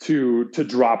to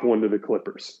drop one to the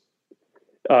Clippers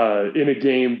in a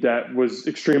game that was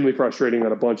extremely frustrating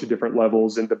on a bunch of different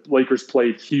levels. And the Lakers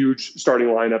played huge starting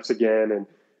lineups again, and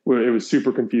it was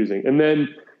super confusing. And then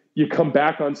you come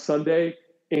back on Sunday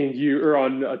or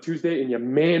on a Tuesday, and you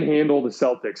manhandle the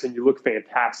Celtics, and you look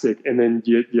fantastic. And then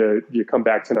you come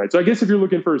back tonight. So I guess if you're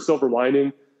looking for a silver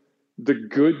lining, the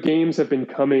good games have been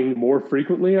coming more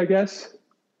frequently, I guess.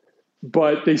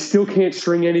 But they still can't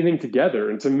string anything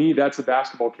together. And to me, that's a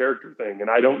basketball character thing.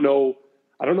 And I don't know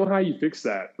how you fix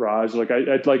that, Raj. Like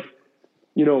I'd like,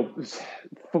 you know,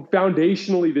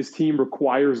 foundationally, this team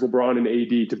requires LeBron and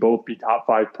AD to both be top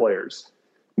 5 players.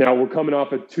 Now we're coming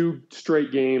off of 2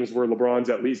 straight games where LeBron's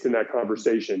at least in that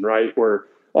conversation, right? Where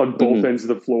on both ends of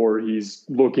the floor, he's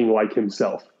looking like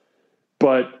himself.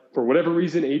 But for whatever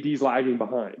reason, AD's lagging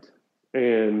behind.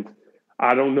 And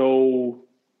I don't know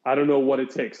what it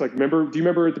takes. Like, do you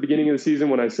remember at the beginning of the season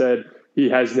when I said he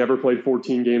has never played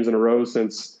 14 games in a row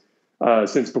since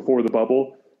before the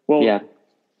bubble? Well, yeah.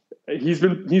 He's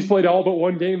played all but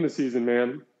 1 game this season,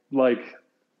 man. Like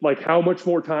how much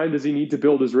more time does he need to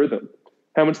build his rhythm?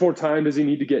 How much more time does he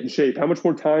need to get in shape? How much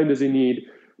more time does he need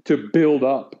to build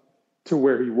up to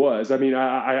where he was? I mean,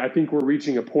 I think we're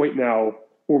reaching a point now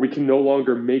where we can no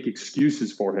longer make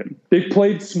excuses for him. They've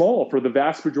played small for the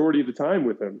vast majority of the time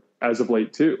with him as of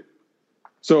late too.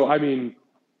 So, I mean,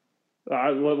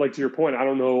 like to your point, I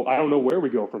don't know where we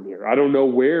go from here. I don't know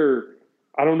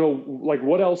like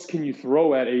what else can you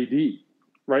throw at AD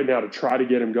right now to try to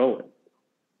get him going?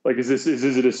 Like, is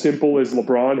it as simple as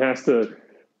LeBron has to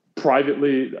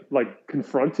privately like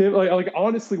confront him? Like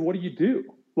honestly, what do you do?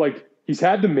 Like, he's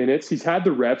had the minutes, he's had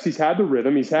the reps, he's had the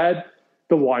rhythm, he's had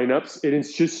the lineups, and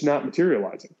it's just not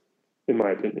materializing, in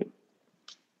my opinion.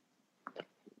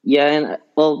 Yeah, and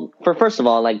well, first of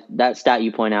all, like that stat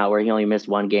you point out where he only missed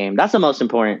 1 game, that's the most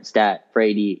important stat for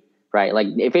AD, right? Like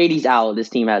if AD's out, this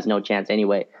team has no chance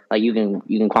anyway. Like you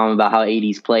can qualm about how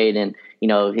AD's played, and you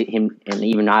know him, and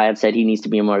even I have said he needs to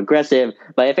be more aggressive.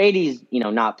 But if AD's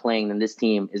not playing, then this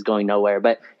team is going nowhere.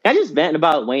 But can I just vent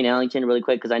about Wayne Ellington really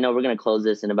quick, because I know we're going to close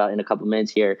this in a couple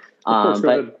minutes here.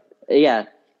 But yeah.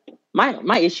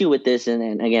 My issue with this,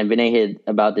 and again, Vinay hit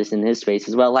about this in his space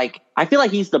as well. Like, I feel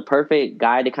like he's the perfect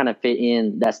guy to kind of fit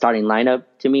in that starting lineup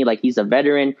to me. Like, he's a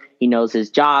veteran. He knows his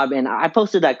job. And I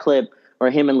posted that clip where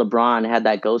him and LeBron had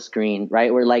that ghost screen,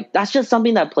 right? Where, like, that's just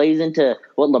something that plays into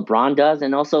what LeBron does.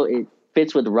 And also it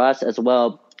fits with Russ as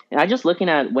well. And I just looking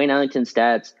at Wayne Ellington's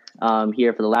stats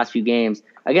here for the last few games.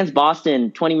 Against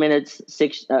Boston, 20 minutes,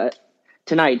 6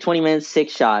 tonight, 20 minutes,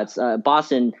 6 shots.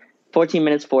 Boston, 14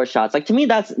 minutes, 4 shots. Like, to me,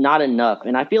 that's not enough.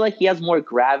 And I feel like he has more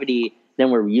gravity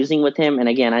than we're using with him. And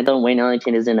again, I know Wayne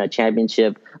Ellington isn't a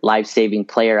championship life-saving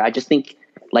player. I just think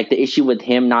like the issue with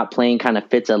him not playing kind of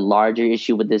fits a larger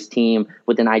issue with this team,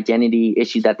 with an identity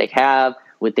issue that they have,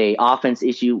 with a offense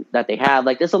issue that they have.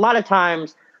 Like there's a lot of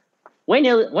times Wayne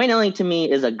Ellington to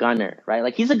me is a gunner, right?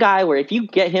 Like he's a guy where if you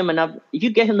get him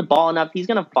the ball enough, he's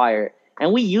gonna fire.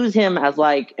 And we use him as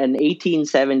like an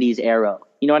 1870s arrow.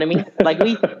 You know what I mean? Like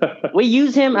we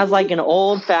use him as like an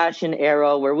old fashioned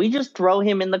arrow where we just throw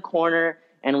him in the corner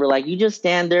and we're like, you just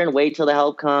stand there and wait till the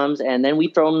help comes, and then we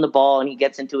throw him the ball and he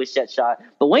gets into a set shot.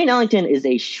 But Wayne Ellington is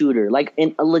a shooter, like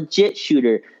a legit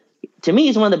shooter. To me,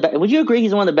 he's one of the best. Would you agree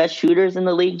he's one of the best shooters in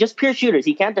the league? Just pure shooters.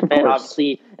 He can't defend,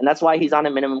 obviously, and that's why he's on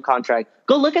a minimum contract.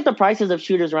 Go look at the prices of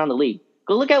shooters around the league.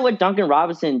 Go look at what Duncan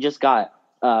Robinson just got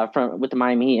with the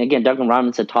Miami Heat. Again, Duncan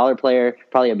Robinson, a taller player,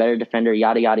 probably a better defender,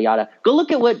 yada, yada, yada. Go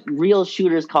look at what real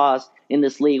shooters cost in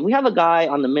this league. We have a guy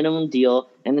on the minimum deal,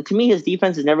 and to me, his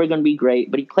defense is never going to be great,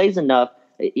 but he plays enough.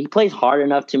 He plays hard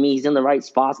enough to me. He's in the right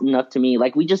spots enough to me.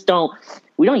 Like we don't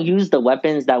use the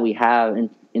weapons that we have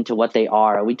into what they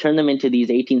are. We turn them into these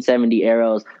 1870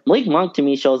 arrows. Malik Monk to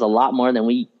me shows a lot more than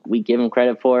we give him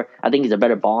credit for. I think he's a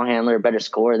better ball handler, a better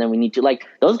scorer than we need to. Like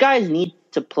those guys need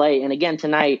to play. And again,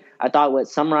 tonight, I thought what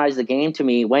summarized the game to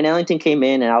me, Wayne Ellington came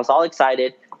in and I was all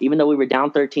excited. Even though we were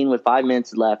down 13 with 5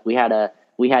 minutes left, we had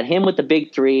him with the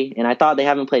big three, and I thought they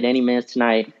haven't played any minutes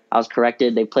tonight. I was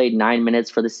corrected. They played 9 minutes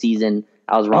for the season.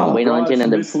 I was wrong. Wayne Ellington and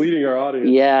misleading our audience.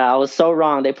 Yeah, I was so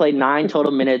wrong. They played 9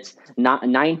 total minutes,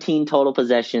 19 total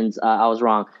possessions. I was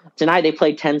wrong. Tonight they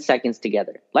played 10 seconds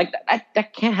together. Like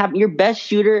that can't happen. Your best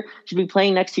shooter should be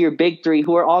playing next to your big three,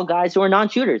 who are all guys who are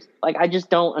non-shooters. Like I just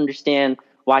don't understand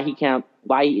why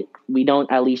we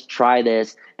don't at least try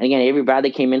this. And again, Avery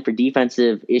Bradley came in for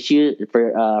defensive issues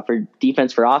for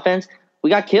defense for offense. We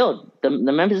got killed. I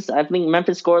think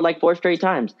Memphis scored like 4 straight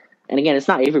times. And again, it's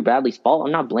not Avery Bradley's fault.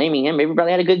 I'm not blaming him. Avery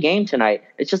Bradley had a good game tonight.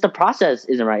 It's just the process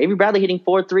isn't right. Avery Bradley hitting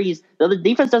 4 threes. The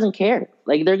defense doesn't care.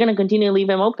 Like they're going to continue to leave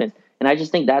him open. And I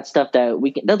just think that's stuff that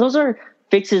we can. Those are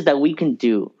fixes that we can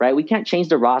do. Right? We can't change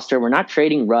the roster. We're not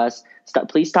trading Russ.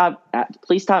 Please stop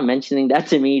mentioning that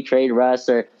to me. Trade Russ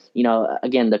or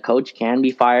again, the coach can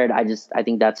be fired. I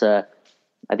think that's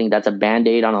a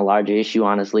Band-Aid on a larger issue,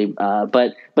 honestly.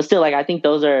 But still, like I think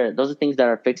those are things that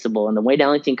are fixable. And the Wayne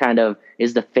Ellington kind of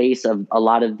is the face of a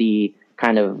lot of the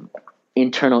kind of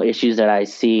internal issues that I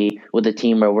see with the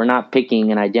team where we're not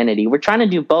picking an identity. We're trying to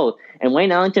do both. And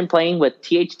Wayne Ellington playing with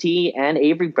THT and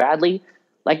Avery Bradley,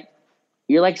 like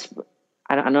you're like,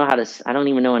 I don't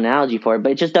even know an analogy for it,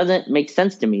 but it just doesn't make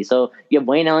sense to me. So you have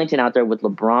Wayne Ellington out there with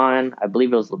LeBron. I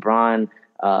believe it was LeBron.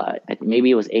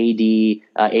 Maybe it was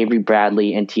AD, Avery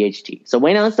Bradley, and THT. So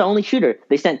Wayne Ellington's the only shooter.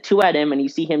 They sent 2 at him, and you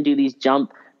see him do these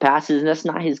jump passes, and that's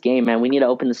not his game, man. We need to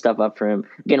open the stuff up for him.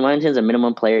 Again, Wellington's a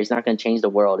minimum player. He's not going to change the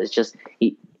world. It's just,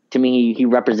 to me, he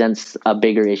represents a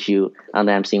bigger issue that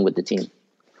I'm seeing with the team.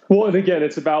 Well, and again,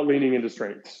 it's about leaning into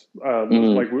strengths,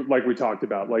 like we talked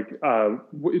about. Like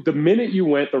the minute you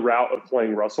went the route of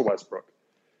playing Russell Westbrook,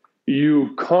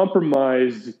 you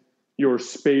compromised your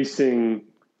spacing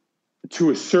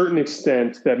to a certain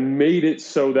extent that made it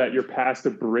so that you're past a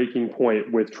breaking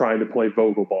point with trying to play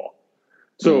Vogel ball.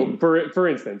 So, for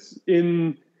instance,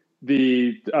 in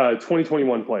the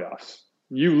 2021 playoffs,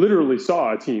 you literally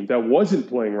saw a team that wasn't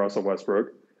playing Russell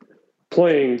Westbrook,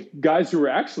 playing guys who were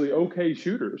actually okay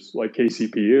shooters like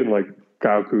KCP and like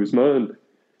Kyle Kuzma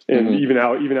and even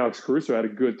Alex Caruso had a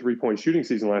good 3-point shooting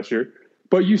season last year.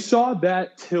 But you saw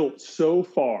that tilt so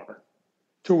far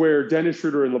to where Dennis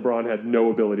Schroeder and LeBron had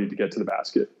no ability to get to the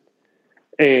basket.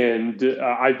 And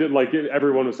I did like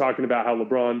everyone was talking about how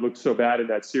LeBron looked so bad in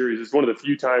that series. It's one of the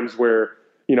few times where,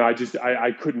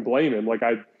 I couldn't blame him. Like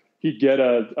he'd get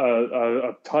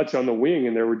a touch on the wing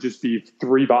and there would just be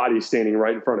 3 bodies standing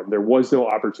right in front of him. There was no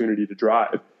opportunity to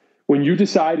drive. When you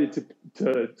decided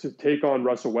to take on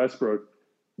Russell Westbrook,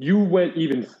 you went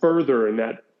even further in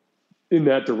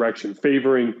that direction,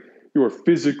 favoring your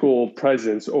physical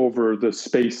presence over the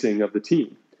spacing of the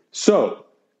team. So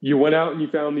you went out and you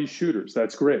found these shooters.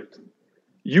 That's great.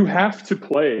 You have to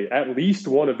play at least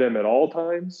one of them at all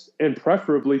times, and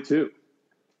preferably 2.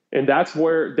 And that's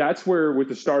where with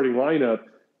the starting lineup,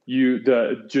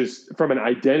 just from an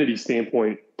identity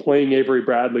standpoint, playing Avery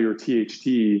Bradley or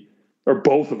THT or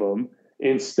both of them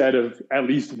instead of at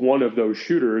least one of those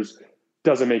shooters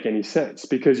doesn't make any sense,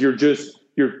 because you're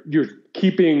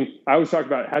keeping. I always talk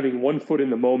about having 1 foot in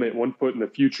the moment, 1 foot in the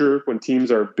future when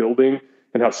teams are building,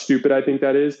 and how stupid I think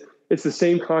that is. It's the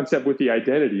same concept with the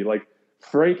identity. Like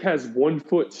Frank has 1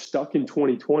 foot stuck in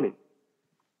 2020,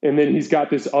 and then he's got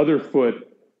this other foot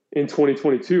in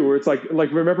 2022 where it's like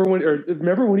remember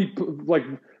when he like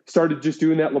started just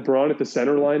doing that LeBron at the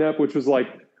center lineup, which was like,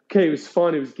 okay, it was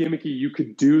fun, it was gimmicky, you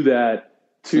could do that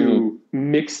to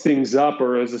mix things up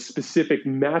or as a specific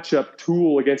matchup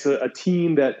tool against a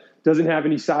team that doesn't have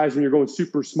any size when you're going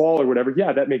super small or whatever.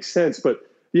 Yeah, that makes sense. But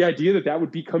the idea that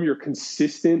would become your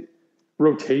consistent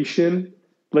rotation,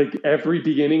 like every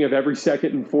beginning of every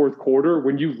second and fourth quarter,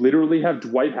 when you literally have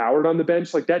Dwight Howard on the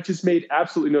bench, like that just made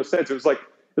absolutely no sense. It was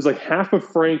like half of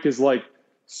Frank is like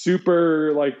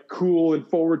super like cool and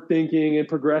forward thinking and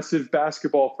progressive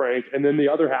basketball Frank, and then the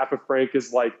other half of Frank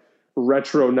is like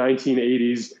retro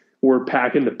 1980s, we're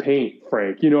packing the paint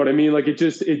Frank. You know what I mean? Like it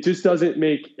just doesn't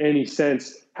make any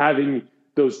sense having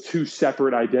those two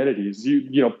separate identities.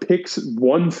 You know, pick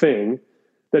one thing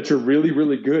that you're really,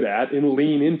 really good at and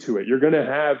lean into it. You're going to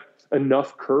have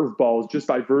enough curveballs just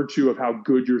by virtue of how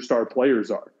good your star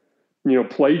players are. You know,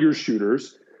 play your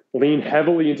shooters, lean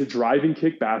heavily into drive and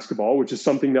kick basketball, which is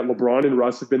something that LeBron and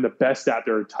Russ have been the best at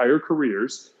their entire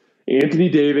careers. Anthony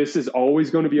Davis is always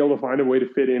going to be able to find a way to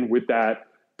fit in with that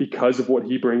because of what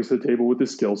he brings to the table with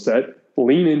his skill set.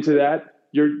 Lean into that.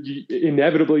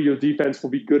 Inevitably, your defense will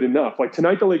be good enough. Like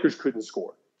tonight, the Lakers couldn't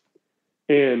score.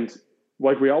 And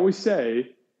like we always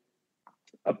say,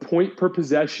 a point per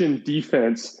possession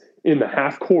defense in the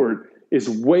half court is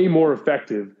way more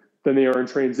effective than they are in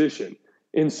transition.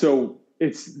 And so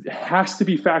it has to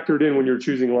be factored in when you're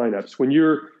choosing lineups.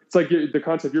 It's like the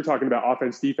concept you're talking about,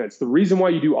 offense, defense. The reason why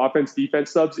you do offense,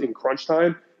 defense subs in crunch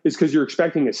time is because you're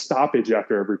expecting a stoppage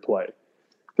after every play.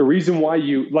 The reason why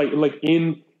you like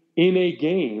in a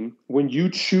game, when you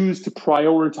choose to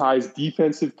prioritize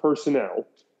defensive personnel,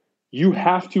 you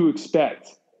have to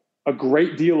expect a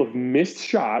great deal of missed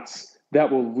shots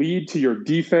that will lead to your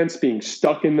defense being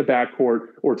stuck in the backcourt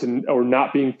or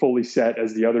not being fully set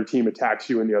as the other team attacks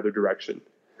you in the other direction.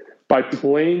 By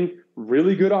playing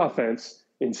really good offense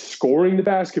and scoring the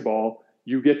basketball,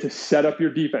 you get to set up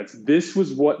your defense. This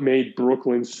was what made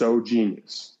Brooklyn so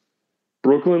genius.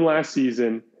 Brooklyn last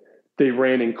season, they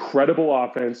ran incredible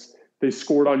offense. They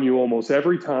scored on you almost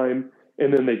every time,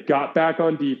 and then they got back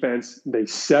on defense. They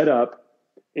set up,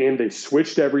 and they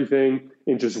switched everything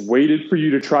and just waited for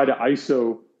you to try to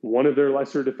ISO one of their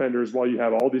lesser defenders while you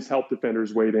have all these help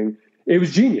defenders waiting. It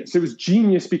was genius. It was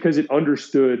genius because it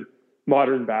understood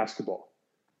modern basketball.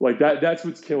 Like that's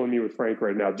what's killing me with Frank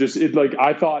right now.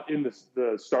 I thought in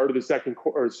the start of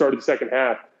the second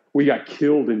half, we got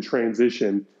killed in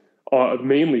transition,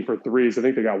 mainly for threes. I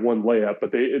think they got one layup,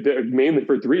 but they mainly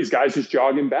for threes. Guys just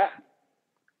jogging back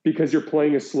because you're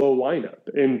playing a slow lineup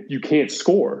and you can't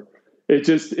score.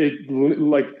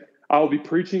 I'll be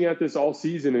preaching at this all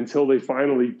season until they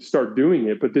finally start doing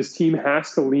it. But this team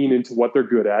has to lean into what they're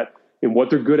good at, and what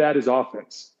they're good at is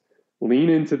offense. Lean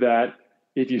into that.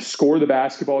 If you score the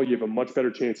basketball, you have a much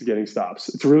better chance of getting stops.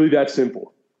 It's really that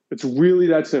simple.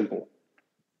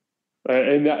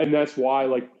 And that's why,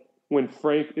 like, when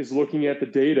Frank is looking at the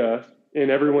data and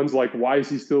everyone's like, why is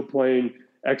he still playing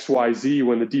XYZ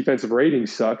when the defensive rating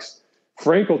sucks?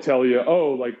 Frank will tell you,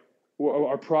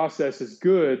 our process is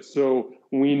good, so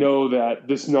we know that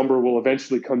this number will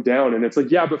eventually come down. And it's like,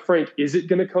 yeah, but Frank, is it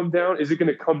going to come down? Is it going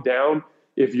to come down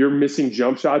if you're missing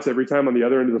jump shots every time on the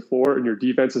other end of the floor and your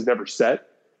defense is never set?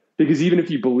 Because even if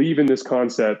you believe in this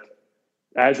concept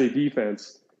as a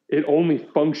defense, it only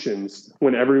functions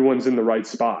when everyone's in the right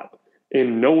spot.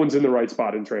 And no one's in the right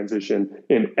spot in transition.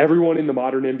 And everyone in the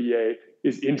modern NBA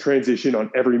is in transition on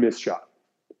every missed shot.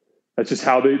 That's just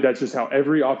how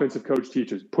every offensive coach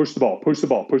teaches. Push the ball, push the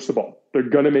ball, push the ball. They're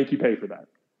going to make you pay for that.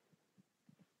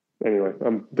 Anyway,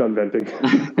 I'm done venting.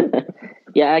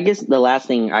 Yeah, I guess the last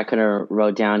thing I kind of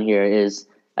wrote down here is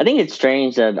I think it's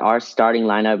strange that our starting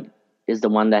lineup is the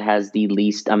one that has the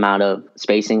least amount of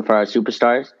spacing for our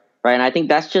superstars, right? And I think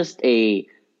that's just a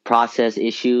process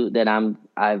issue that I'm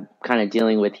kind of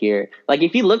dealing with here. Like,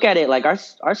 if you look at it, like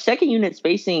our second unit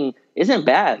spacing isn't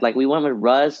bad. Like, we went with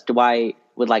Russ, Dwight,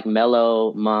 with like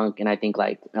Melo, Monk, and I think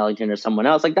like Ellington or someone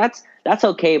else. Like that's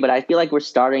okay, but I feel like we're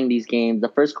starting these games. The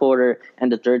first quarter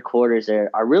and the third quarters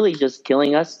are really just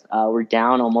killing us. We're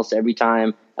down almost every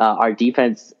time. Our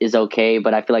defense is okay,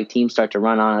 but I feel like teams start to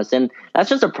run on us, and that's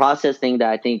just a process thing that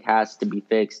I think has to be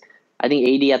fixed. I think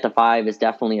AD at the 5 is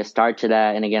definitely a start to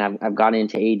that. And again, I've gotten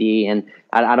into AD, and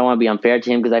I don't want to be unfair to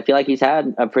him because I feel like he's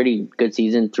had a pretty good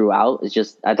season throughout. It's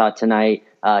just I thought tonight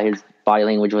his body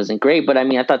language wasn't great, but I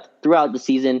mean, I thought throughout the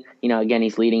season, again,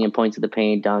 he's leading in points of the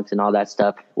paint, dunks, and all that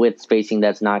stuff with spacing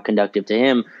that's not conductive to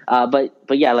him. But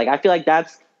yeah, like I feel like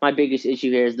that's my biggest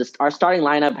issue here is our starting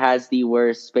lineup has the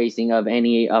worst spacing of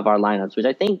any of our lineups, which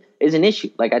I think is an issue.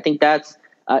 Like I think that's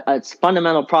a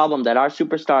fundamental problem that our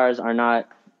superstars are not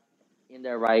in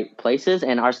their right places,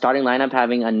 and our starting lineup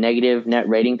having a negative net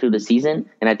rating through the season,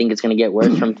 and I think it's going to get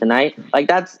worse from tonight. Like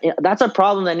that's a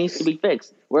problem that needs to be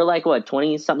fixed. We're like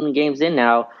 20 something games in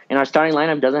now, and our starting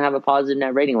lineup doesn't have a positive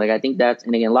net rating. Like I think that's,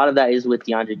 and again, a lot of that is with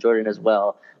DeAndre Jordan as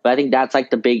well. But I think that's like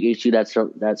the big issue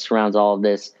that surrounds all of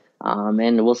this.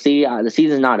 And we'll see. The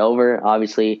season's not over.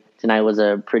 Obviously, tonight was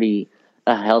a pretty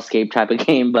hellscape type of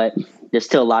game, but there's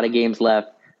still a lot of games left.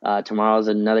 Tomorrow's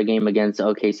another game against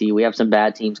OKC. We have some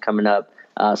bad teams coming up,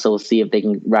 so we'll see if they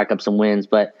can rack up some wins.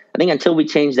 But I think until we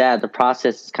change that, the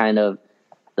process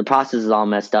is all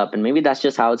messed up, and maybe that's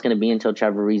just how it's going to be until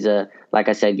Trevor Ariza, like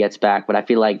I said, gets back. But I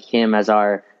feel like him as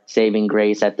our saving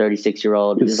grace at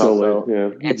 36-year-old is also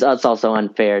it's also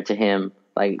unfair to him.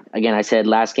 Like again, I said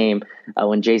last game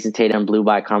when Jason Tatum blew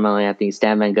by Carmelo Anthony,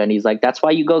 Stan Van Gundy, he's like, "That's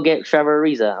why you go get Trevor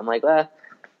Ariza." I'm like, well.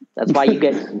 That's why you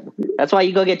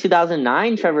go get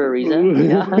 2009 Trevor Ariza. You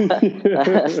know?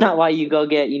 That's not why you go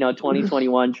get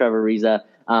 2021 Trevor Ariza.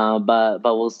 But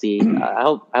we'll see. I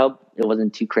hope it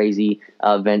wasn't too crazy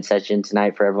vent session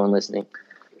tonight for everyone listening.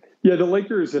 Yeah, the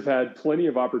Lakers have had plenty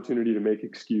of opportunity to make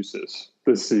excuses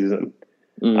this season.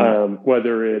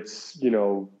 Whether it's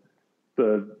the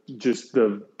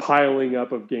piling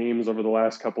up of games over the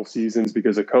last couple seasons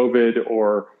because of COVID,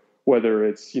 or whether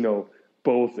it's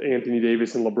both Anthony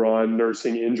Davis and LeBron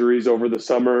nursing injuries over the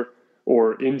summer,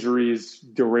 or injuries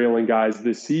derailing guys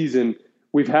this season.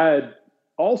 We've had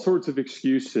all sorts of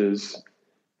excuses,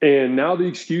 and now the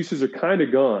excuses are kind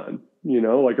of gone.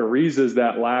 Like Ariza's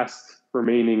that last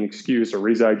remaining excuse.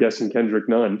 Ariza, I guess, and Kendrick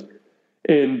Nunn.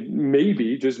 And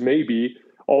maybe, just maybe,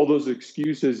 all those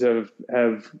excuses have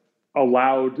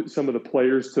allowed some of the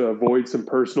players to avoid some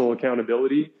personal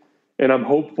accountability. And I'm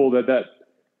hopeful that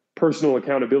personal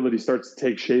accountability starts to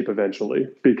take shape eventually,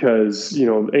 because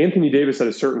Anthony Davis at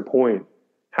a certain point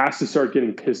has to start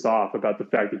getting pissed off about the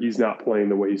fact that he's not playing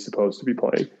the way he's supposed to be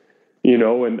playing. And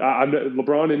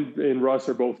LeBron and Russ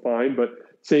are both fine, but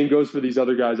same goes for these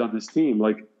other guys on this team.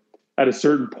 Like at a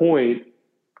certain point,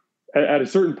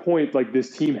 like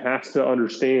this team has to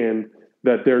understand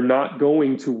that they're not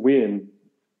going to win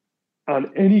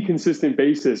on any consistent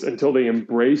basis until they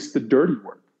embrace the dirty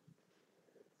work.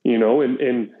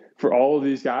 And for all of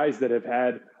these guys that have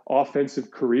had offensive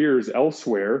careers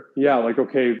elsewhere,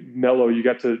 okay, Melo, you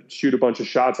got to shoot a bunch of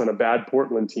shots on a bad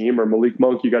Portland team, or Malik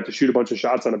Monk, you got to shoot a bunch of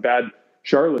shots on a bad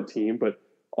Charlotte team. But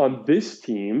on this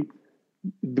team,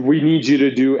 we need you to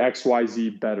do X, Y,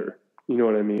 Z better. You know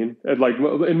what I mean? And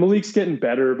Malik's getting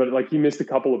better, but he missed a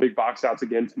couple of big box outs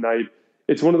again tonight.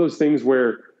 It's one of those things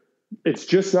where it's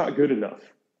just not good enough.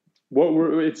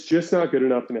 It's just not good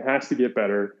enough, and it has to get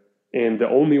better. And the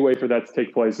only way for that to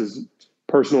take place is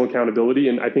personal accountability.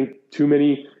 And I think too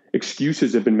many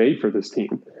excuses have been made for this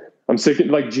team. I'm sick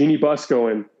of Jeannie Buss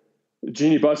going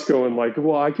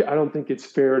well, I don't think it's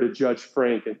fair to judge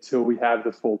Frank until we have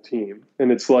the full team.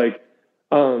 And it's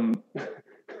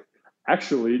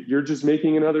actually, you're just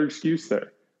making another excuse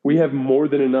there. We have more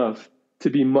than enough to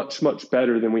be much, much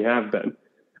better than we have been.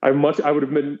 I would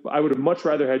have much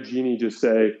rather had Jeannie just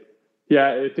say,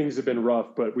 yeah, things have been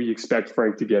rough, but we expect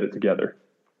Frank to get it together.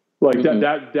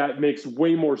 That makes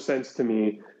way more sense to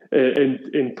me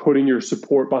in putting your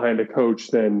support behind a coach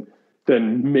than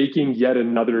making yet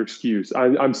another excuse.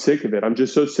 I'm sick of it. I'm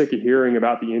just so sick of hearing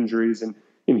about the injuries and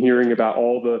hearing about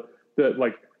all the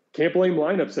can't blame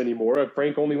lineups anymore.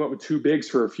 Frank only went with two bigs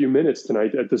for a few minutes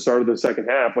tonight at the start of the second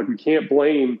half. We can't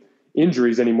blame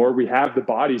injuries anymore. We have the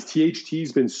bodies.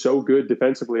 THT's been so good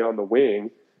defensively on the wing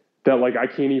that I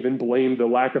can't even blame the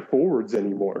lack of forwards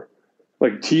anymore.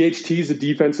 THT's a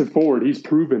defensive forward. He's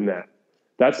proven that.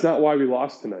 That's not why we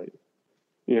lost tonight.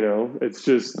 It's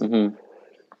just,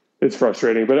 It's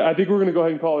frustrating, but I think we're going to go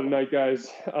ahead and call it a night, guys.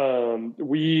 Raj,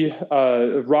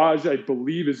 I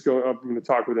believe I'm going to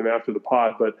talk with him after the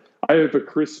pod, but I have a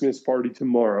Christmas party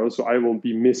tomorrow, so I won't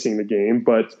be missing the game,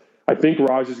 but I think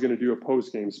Raj is going to do a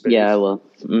post-game space. Yeah, I will.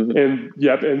 Mm-hmm. And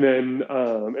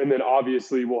then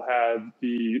obviously we'll have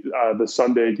the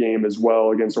Sunday game as well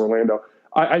against Orlando.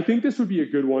 I think this would be a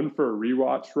good one for a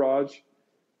rewatch, Raj.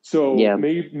 So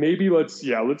maybe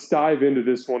let's dive into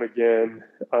this one again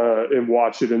and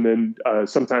watch it, and then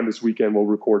sometime this weekend we'll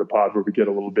record a pod where we get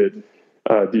a little bit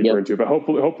deeper into it. But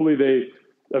hopefully they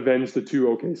avenge the 2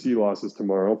 OKC losses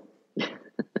tomorrow.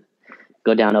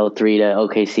 Go down 0-3 to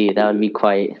OKC. That'd be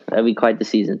quite the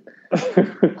season.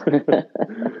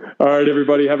 All right,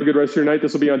 everybody, have a good rest of your night.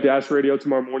 This will be on Dash Radio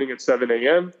tomorrow morning at 7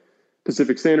 a.m.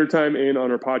 Pacific Standard Time, and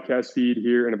on our podcast feed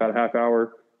here in about a half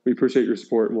hour. We appreciate your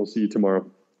support, and we'll see you tomorrow.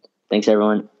 Thanks,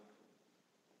 everyone.